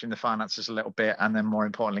 stretching the finances a little bit, and then more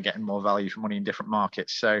importantly, getting more value for money in different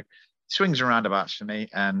markets. So swings and roundabouts for me,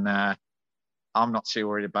 and I'm not too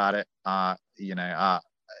worried about it.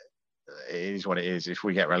 It is what it is. If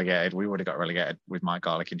we get relegated, we would have got relegated with Mike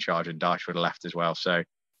Garlick in charge, and Dyche would have left as well. So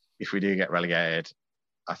if we do get relegated,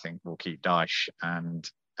 I think we'll keep Dyche, and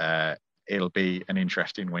it'll be an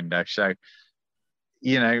interesting window. So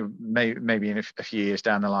maybe in a few years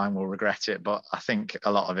down the line we'll regret it, but I think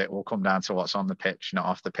a lot of it will come down to what's on the pitch, not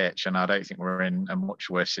off the pitch, and I don't think we're in a much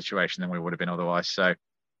worse situation than we would have been otherwise. So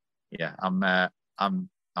yeah, I'm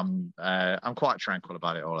quite tranquil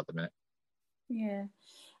about it all at the minute. Yeah.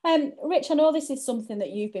 Rich, I know this is something that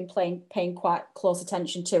you've been paying quite close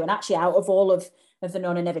attention to, and actually out of all of the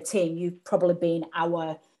None and Never team, you've probably been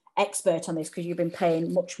our expert on this, because you've been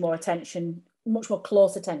paying much more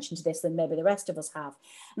close attention to this than maybe the rest of us have.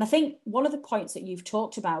 And I think one of the points that you've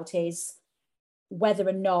talked about is whether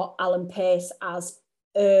or not Alan Pace has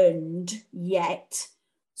earned yet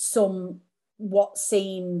some what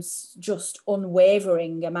seems just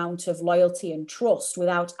unwavering amount of loyalty and trust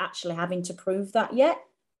without actually having to prove that yet.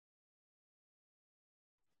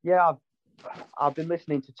 Yeah, I've been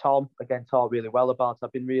listening to Tom again talk really well about it.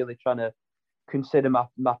 I've been really trying to consider my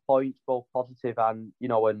points, both positive and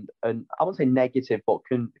and I won't say negative, but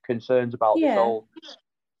concerns about this whole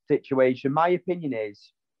situation. My opinion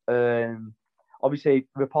is, obviously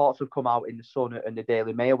reports have come out in the Sun and the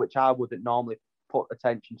Daily Mail, which I wouldn't normally put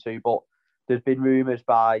attention to, but there's been rumours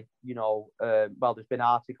by there's been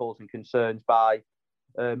articles and concerns by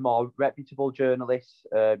more reputable journalists,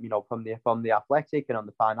 from the Athletic and on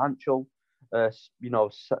the financial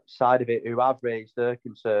side of it, who have raised their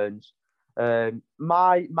concerns.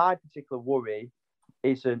 My particular worry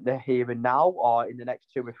isn't the here and now or in the next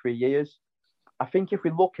 2 or 3 years. I think if we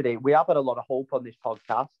look at it, we have had a lot of hope on this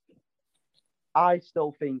podcast. I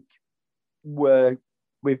still think we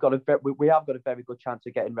have got a very good chance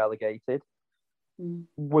of getting relegated.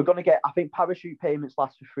 We're going to get, I think, parachute payments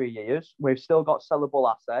last for 3 years. We've still got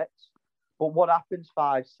sellable assets. But what happens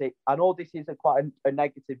 5, 6? I know this is quite a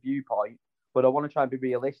negative viewpoint, but I want to try and be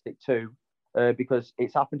realistic too, because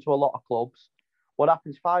it's happened to a lot of clubs. What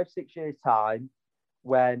happens 5, 6 years time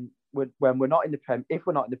when we're not in the if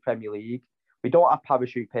we're not in the Premier League, we don't have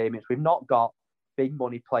parachute payments. We've not got big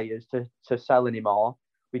money players to sell anymore.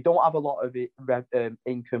 We don't have a lot of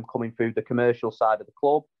income coming through the commercial side of the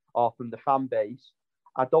club or from the fan base.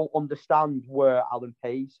 I don't understand where Alan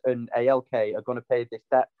Pace and ALK are going to pay this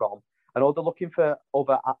debt from. I know they're looking for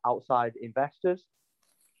other outside investors,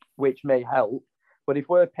 which may help. But if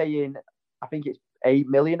we're paying, I think it's 8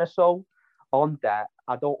 million or so on debt,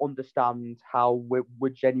 I don't understand how we're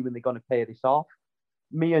genuinely going to pay this off.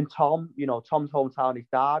 Me and Tom, Tom's hometown is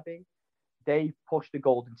Derby. They pushed the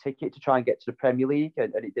golden ticket to try and get to the Premier League,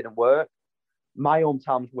 and it didn't work. My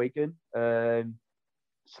hometown's Wigan.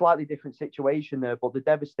 Slightly different situation there, but the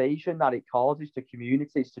devastation that it causes to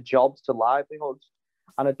communities, to jobs, to livelihoods.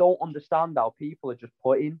 And I don't understand how people are just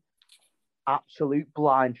putting absolute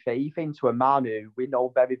blind faith into a man who we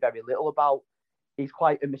know very, very little about. He's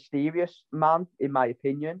quite a mysterious man, in my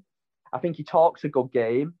opinion. I think he talks a good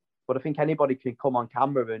game, but I think anybody can come on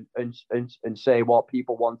camera and say what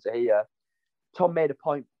people want to hear. Tom made a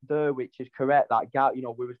point there, which is correct, that,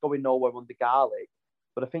 we was going nowhere under Garlic.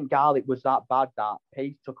 But I think Garlic was that bad that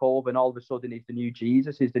Pace took over and all of a sudden he's the new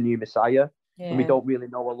Jesus, he's the new Messiah. Yeah. And we don't really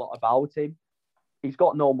know a lot about him. He's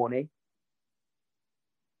got no money.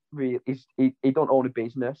 Really, he don't own a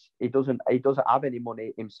business. He doesn't have any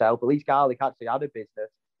money himself. At least Garlic actually had a business.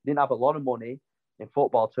 He didn't have a lot of money in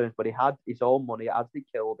football terms, but he had his own money, as did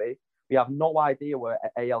Kilby. We have no idea where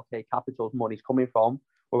ALK Capital's money's coming from,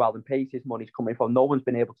 where Alan Pace's money's coming from. No one's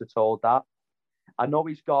been able to tell that. I know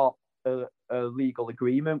he's got a legal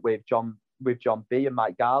agreement with John B and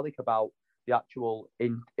Mike Garlic about the actual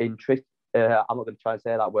interest. I'm not going to try and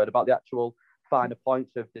say that word, about the actual finer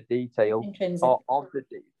points of the detail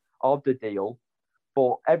of the deal.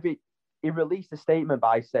 But he released a statement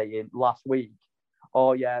by saying last week,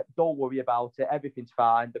 "Oh yeah, don't worry about it. Everything's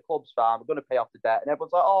fine. The club's fine. We're going to pay off the debt." And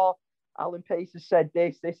everyone's like, "Oh, Alan Pace has said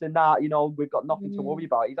this and that. We've got nothing to worry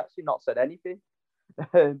about." He's actually not said anything.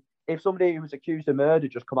 If somebody who was accused of murder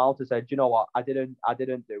just come out and said, "You know what, I didn't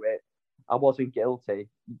do it. I wasn't guilty,"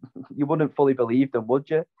 you wouldn't fully believe them, would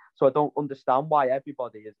you? So I don't understand why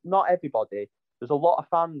not everybody. There's a lot of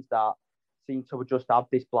fans that seem to just have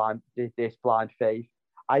this blind faith.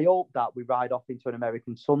 I hope that we ride off into an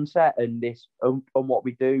American sunset and this and what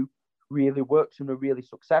we do really works and we're really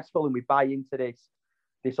successful and we buy into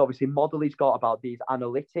this obviously model he's got about these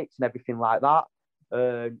analytics and everything like that.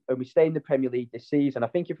 And we stay in the Premier League this season. I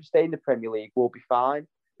think if we stay in the Premier League, we'll be fine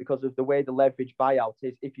because of the way the leverage buyout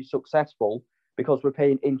is. If you're successful, because we're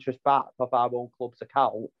paying interest back off our own club's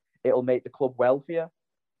account, it'll make the club wealthier.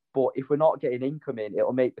 But if we're not getting income in,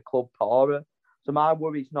 it'll make the club poorer. So my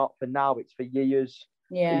worry is not for now; it's for years,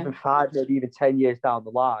 even 5, maybe even 10 years down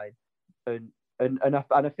the line. And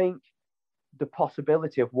I think the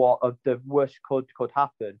possibility of the worst could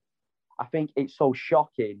happen. I think it's so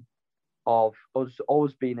shocking of us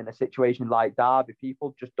always being in a situation like Derby.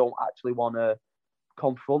 People just don't actually want to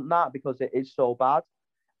confront that because it is so bad.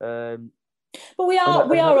 But we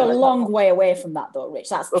are a long way away from that, though, Rich.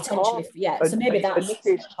 That's potentially so maybe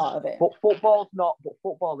that's part of it. But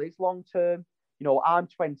football is long term. I'm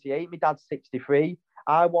 28. My dad's 63.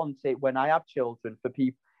 I want it when I have children for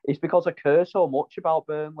people. It's because I care so much about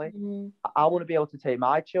Burnley. I want to be able to take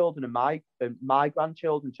my children and my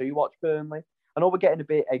grandchildren to watch Burnley. I know we're getting a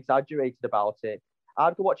bit exaggerated about it.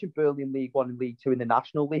 I'd go watching Burnley in League One and League Two in the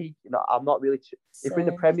National League. You know, I'm not really. If we're in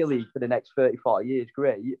the Premier League for the next 30, 40 years,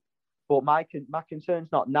 great. But my concern's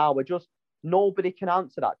not now. We're just nobody can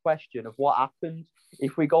answer that question of what happens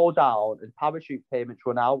if we go down and parachute payments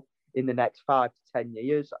run out in the next 5 to 10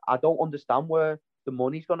 years. I don't understand where the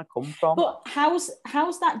money's going to come from. But how's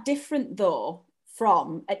that different though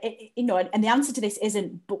from you know? And the answer to this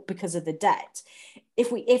isn't because of the debt. If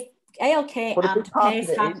ALK but and Pace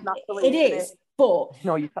it is. But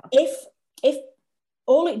no, you can't. If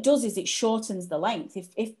all it does is it shortens the length.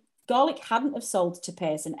 If Garlick hadn't have sold to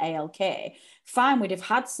Pace and ALK, fine, we'd have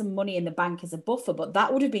had some money in the bank as a buffer, but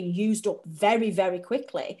that would have been used up very, very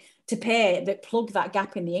quickly to plug that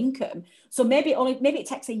gap in the income. So maybe it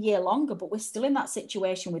takes a year longer, but we're still in that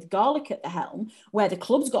situation with Garlick at the helm where the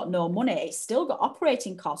club's got no money. It's still got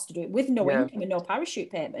operating costs to do it with no income and no parachute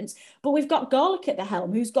payments. But we've got Garlick at the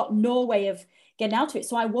helm who's got no way of getting out of it.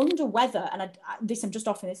 So I wonder whether, and I'm just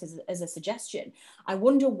offering this as a suggestion, I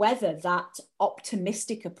wonder whether that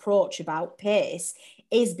optimistic approach about Pace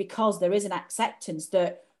is because there is an acceptance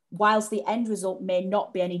that whilst the end result may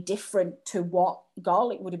not be any different to what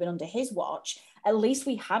Garlick would have been under his watch, at least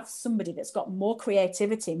we have somebody that's got more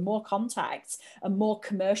creativity, more contacts, and more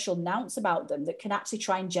commercial nous about them that can actually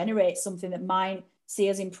try and generate something that might see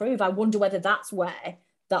us improve. I wonder whether that's where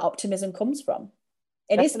that optimism comes from.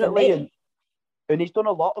 It Definitely. Is for me. And he's done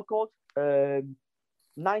a lot of good.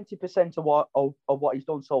 90% of what he's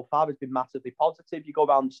done so far has been massively positive. You go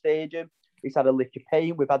around the stadium, he's had a lick of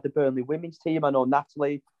pain. We've had the Burnley women's team. I know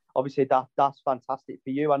Natalie, obviously that's fantastic for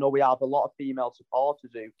you. I know we have a lot of female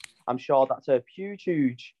supporters who I'm sure that's a huge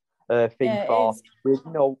thing for. With,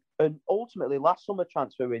 you know, and ultimately last summer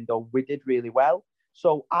transfer window, we did really well.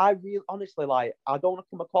 So I really honestly I don't want to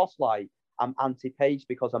come across like I'm anti-Pace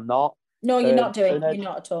because I'm not. No, you're not doing. You're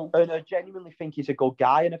not at all. And I genuinely think he's a good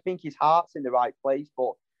guy, and I think his heart's in the right place.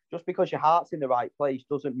 But just because your heart's in the right place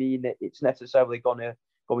doesn't mean that it's necessarily going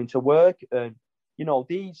to work. And you know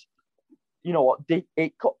these, you know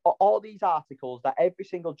all these articles that every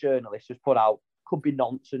single journalist has put out could be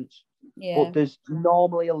nonsense. Yeah. But there's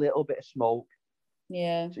normally a little bit of smoke.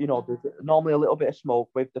 Yeah. You know, there's normally a little bit of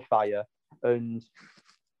smoke with the fire, and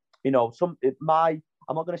you know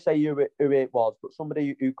I'm not going to say who it was, but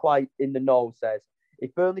somebody who quite in the know says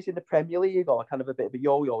if Burnley's in the Premier League or kind of a bit of a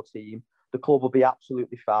yo-yo team, the club will be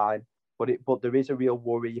absolutely fine. But there is a real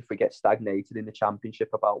worry if we get stagnated in the Championship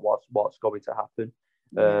about what's going to happen.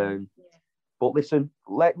 But listen,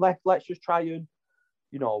 let's just try and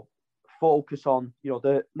focus on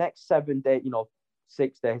the next 7 days.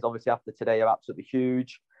 6 days obviously after today are absolutely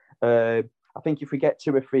huge. I think if we get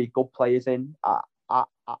 2 or 3 good players in,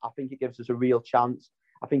 I think it gives us a real chance.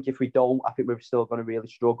 I think if we don't, I think we're still going to really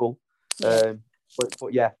struggle. But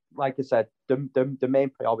yeah, like I said, the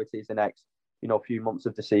main priority is the next few months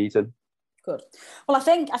of the season. Good. Well, I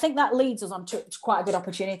think that leads us on to quite a good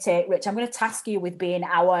opportunity, Rich. I'm going to task you with being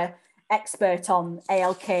our expert on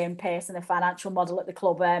ALK and Pace and the financial model at the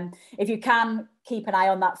club. If you can keep an eye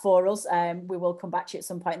on that for us, we will come back to you at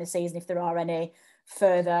some point in the season if there are any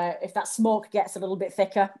further, if that smoke gets a little bit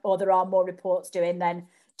thicker or there are more reports doing, then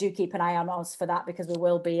do keep an eye on us for that, because we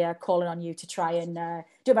will be calling on you to try and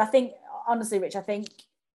do it. But I think, honestly, Rich, I think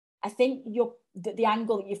the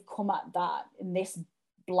angle that you've come at that in this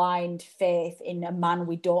blind faith in a man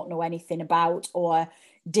we don't know anything about or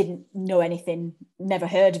didn't know anything, never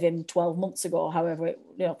heard of him 12 months ago, however,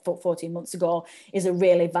 14 months ago, is a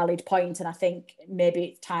really valid point. And I think maybe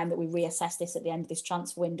it's time that we reassess this at the end of this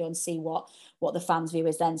transfer window and see what the fans' view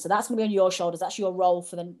is then. So that's going to be on your shoulders. That's your role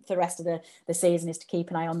for the rest of the season, is to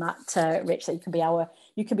keep an eye on that, Rich, so you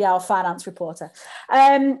can be our finance reporter.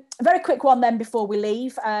 Very quick one then before we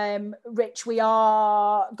leave. Rich, we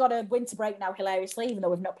got a winter break now, hilariously, even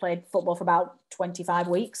though we've not played football for about 25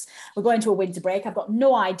 weeks. We're going to a winter break. I've got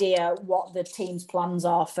no idea what the team's plans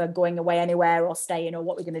are for going away anywhere or staying or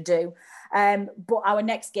what we're going to do. But our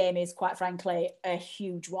next game is, quite frankly, a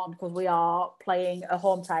huge one, because we are playing a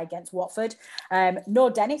home tie against Watford. No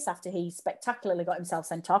Dennis, after he spectacularly got himself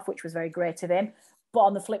sent off, which was very great of him. But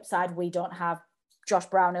on the flip side, we don't have Josh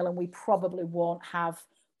Brownhill, and we probably won't have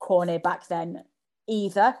Cornet back then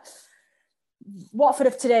either. Watford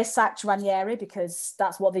of today sacked Ranieri because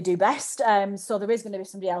that's what they do best. So there is going to be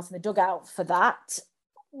somebody else in the dugout for that.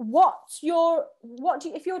 If you're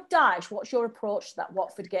Dyche, what's your approach to that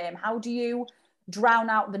Watford game? How do you drown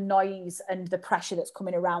out the noise and the pressure that's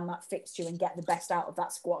coming around that fixture and get the best out of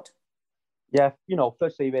that squad? Yeah,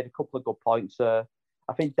 firstly, you made a couple of good points. I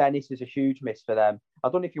think Dennis is a huge miss for them. I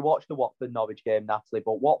don't know if you watched the Watford-Norwich game, Natalie,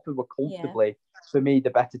 but Watford were comfortably, for me,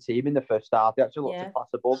 the better team in the first half. They actually looked a class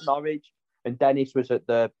above Norwich. and Dennis was at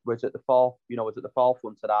the fourth, was at the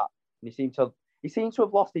forefront of that, and he seemed to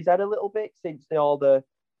have lost his head a little bit since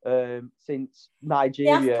since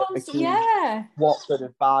Nigeria accused Watford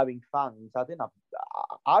of barring fans.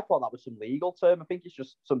 I thought that was some legal term. I think it's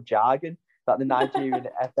just some jargon that the Nigerian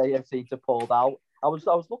FA have seemed to pulled out. I was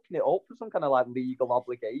looking it up for some kind of like legal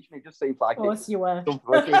obligation. It just seems like of course you were.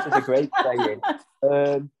 It's a great saying.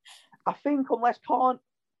 I think unless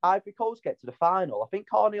Ivory Coast get to the final, I think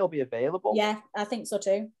Cornet will be available. Yeah, I think so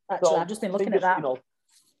too. Actually, I've just been looking at that.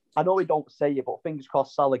 I know we don't say it, but fingers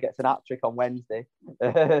crossed Salah gets an hat-trick on Wednesday.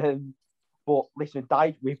 But listen,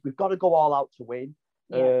 we've got to go all out to win.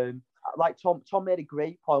 Yeah. Like Tom made a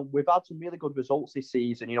great point. We've had some really good results this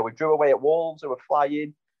season. We drew away at Wolves, who were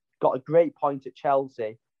flying. Got a great point at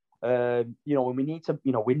Chelsea. And we need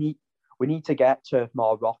to get Turf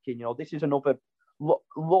Moor rocking. This is another.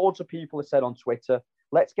 Loads of people have said on Twitter,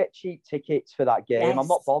 let's get cheap tickets for that game. Yes. I'm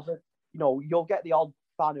not bothered. You'll get the odd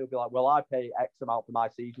fan who'll be like, well, I pay X amount for my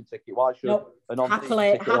season ticket. Why should a non-season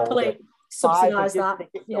ticket happily subsidise that?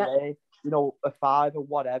 Away, a $5 or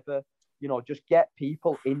whatever. Just get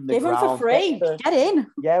people in the ground. Give them for free. Get in.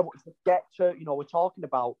 Yeah, get to, we're talking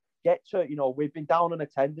about, we've been down on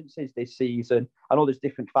attendances this season. I know there's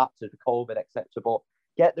different factors with COVID, etc., but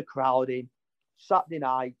get the crowd in. Saturday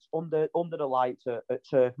night, under the lights at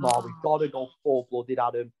Turf Moor, we've got to go full-blooded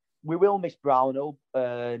at them. We will miss Brownhill,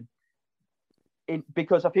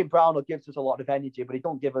 because I think Brownhill gives us a lot of energy, but he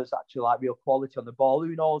don't give us actually like real quality on the ball.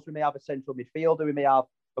 Who knows? We may have a central midfielder. We may have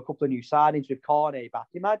a couple of new signings with Cornet back.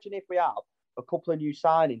 Imagine if we have a couple of new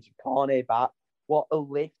signings with Cornet back. What a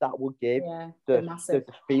lift that would give the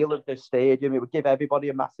feel of the stadium. It would give everybody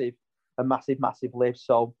a massive lift.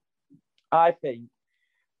 So I think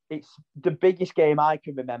it's the biggest game I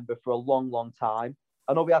can remember for a long, long time.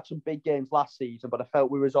 I know we had some big games last season, but I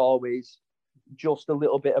felt we was always just a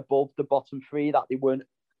little bit above the bottom three, that they weren't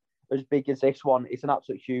as big as this one. It's an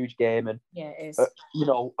absolute huge game. And, yeah, it is.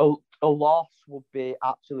 A loss would be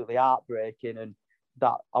absolutely heartbreaking, and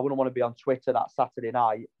that I wouldn't want to be on Twitter that Saturday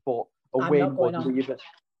night, but a win would leave us.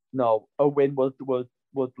 No, a win would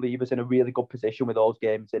leave us in a really good position with those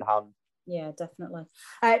games in hand. Yeah, definitely.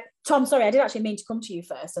 Tom, sorry, I did actually mean to come to you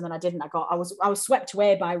first, and then I didn't. I was swept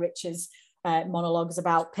away by Richard's monologues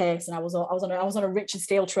about pace, and I was on a Richard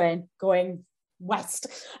Steele train going west.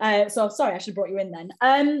 So sorry, I should have brought you in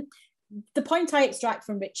then. The point I extract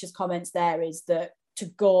from Richard's comments there is that to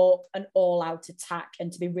go an all-out attack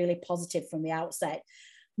and to be really positive from the outset,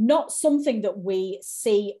 not something that we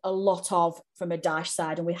see a lot of from a Dyche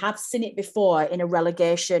side, and we have seen it before in a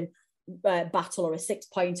relegation battle or a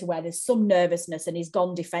 6-pointer where there's some nervousness and he's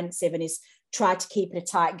gone defensive and he's tried to keep it a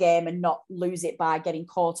tight game and not lose it by getting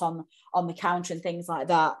caught on the counter and things like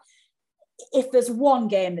that. If there's one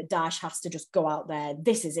game that Dyche has to just go out there,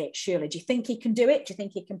 this is it, surely. Do you think he can do it? Do you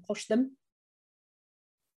think he can push them?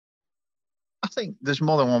 I think there's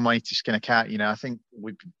more than one way to skin a cat. I think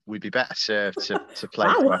we'd be better served to play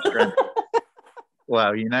to our strength.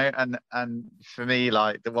 Well, and for me,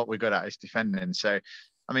 like what we're good at is defending. So,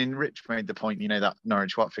 I mean, Rich made the point, that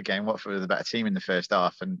Norwich-Watford game, Watford were the better team in the first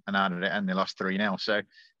half, and out of it, and they lost 3-0. So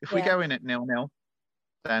if we go in at 0-0,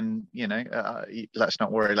 then, let's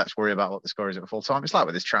not worry. Let's worry about what the score is at full time. It's like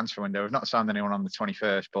with this transfer window. We've not signed anyone on the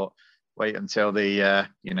 21st, but wait until the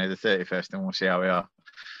 31st, and we'll see how we are.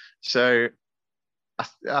 So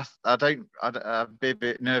I'd be a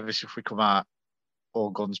bit nervous if we come out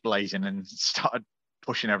all guns blazing and started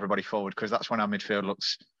pushing everybody forward, because that's when our midfield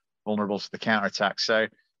looks vulnerable to the counter attack. So,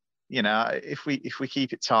 if we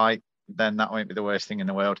keep it tight, then that won't be the worst thing in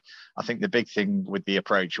the world. I think the big thing with the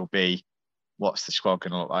approach will be, what's the squad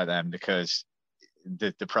going to look like then? Because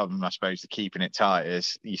the problem, I suppose, to keeping it tight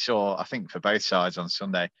is, you saw, I think for both sides on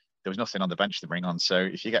Sunday, there was nothing on the bench to bring on. So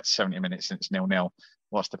if you get 70 minutes and it's 0-0,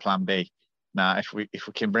 what's the plan B? Now, if we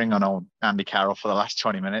can bring on old Andy Carroll for the last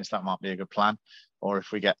 20 minutes, that might be a good plan. Or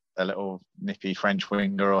if we get a little nippy French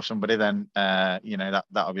winger or somebody, then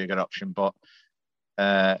that'll be a good option. But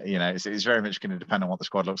it's very much going to depend on what the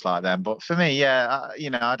squad looks like then. But for me,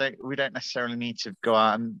 we don't necessarily need to go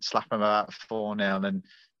out and slap them about 4-0 and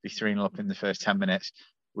be 3-0 up in the first 10 minutes.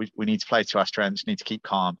 We need to play to our strengths, need to keep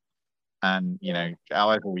calm, and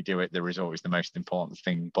however we do it, the result is the most important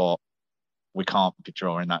thing. But we can't be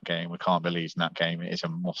drawing that game. We can't be losing that game. It is a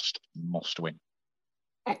must win.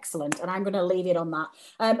 Excellent. And I'm going to leave it on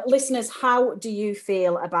that. Listeners, how do you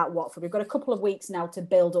feel about Watford? We've got a couple of weeks now to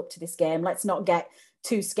build up to this game. Let's not get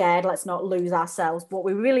too scared. Let's not lose ourselves. But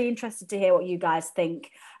we're really interested to hear what you guys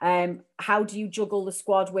think. How do you juggle the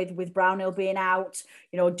squad with Brownhill being out?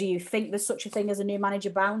 Do you think there's such a thing as a new manager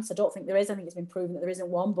bounce? I don't think there is. I think it's been proven that there isn't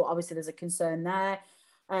one, but obviously there's a concern there.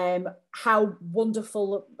 How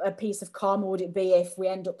wonderful a piece of karma would it be if we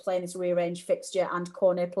end up playing this rearranged fixture and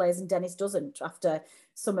Cornet plays and Dennis doesn't, after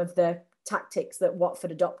some of the tactics that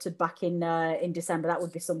Watford adopted back in December? That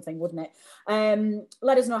would be something, wouldn't it?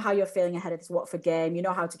 Let us know how you're feeling ahead of this Watford game. You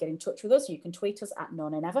know how to get in touch with us. You can tweet us at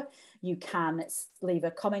NoNoNever. You can leave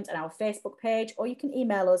a comment on our Facebook page, or you can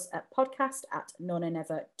email us at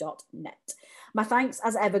podcast@nononever.net. My thanks,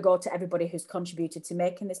 as ever, go to everybody who's contributed to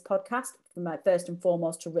making this podcast, from first and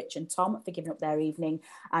foremost to Rich and Tom for giving up their evening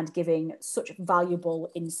and giving such valuable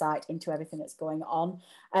insight into everything that's going on,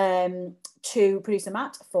 to producer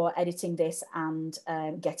Matt for editing this and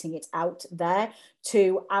getting it out there,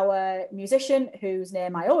 to our musician, whose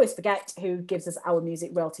name I always forget, who gives us our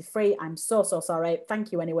music royalty free. I'm so sorry.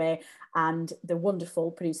 Thank you anyway. And the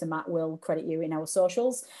wonderful producer Matt will credit you in our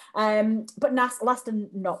socials. But last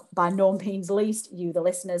and not by no means least, you, the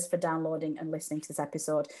listeners, for downloading and listening to this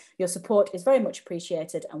episode. Your support is very much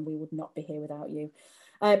appreciated, and we would not be here without you.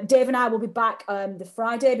 Dave and I will be back the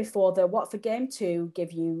Friday before the Watford game to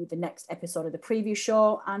give you the next episode of the preview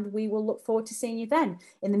show, and we will look forward to seeing you then.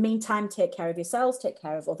 In the meantime, take care of yourselves, take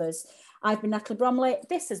care of others. I've been Natalie Bromley.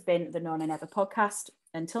 This has been the No No Never podcast.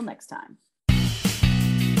 Until next time.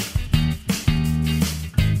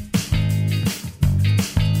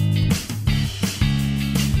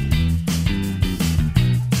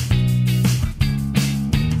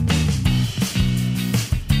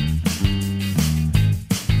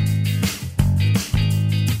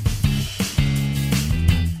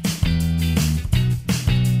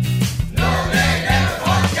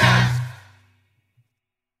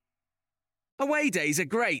 Away days are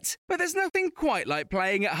great, but there's nothing quite like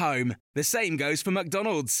playing at home. The same goes for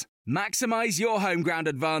McDonald's. Maximise your home ground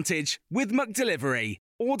advantage with McDelivery.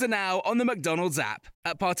 Order now on the McDonald's app.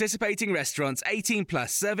 At participating restaurants, 18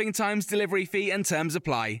 plus, serving times, delivery fee and terms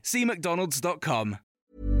apply. See mcdonalds.com.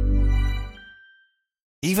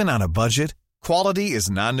 Even on a budget, quality is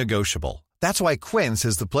non-negotiable. That's why Quince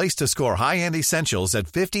is the place to score high-end essentials at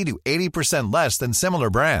 50 to 80% less than similar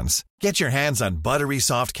brands. Get your hands on buttery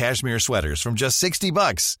soft cashmere sweaters from just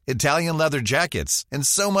 $60, Italian leather jackets, and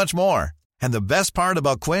so much more. And the best part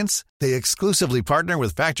about Quince, they exclusively partner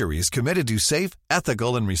with factories committed to safe,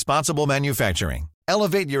 ethical, and responsible manufacturing.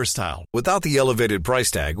 Elevate your style without the elevated price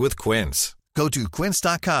tag with Quince. Go to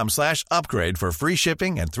quince.com/upgrade for free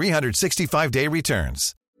shipping and 365-day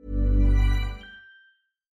returns.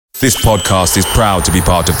 This podcast is proud to be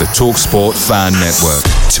part of the TalkSport Fan Network.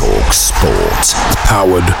 TalkSport.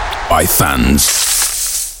 Powered by fans.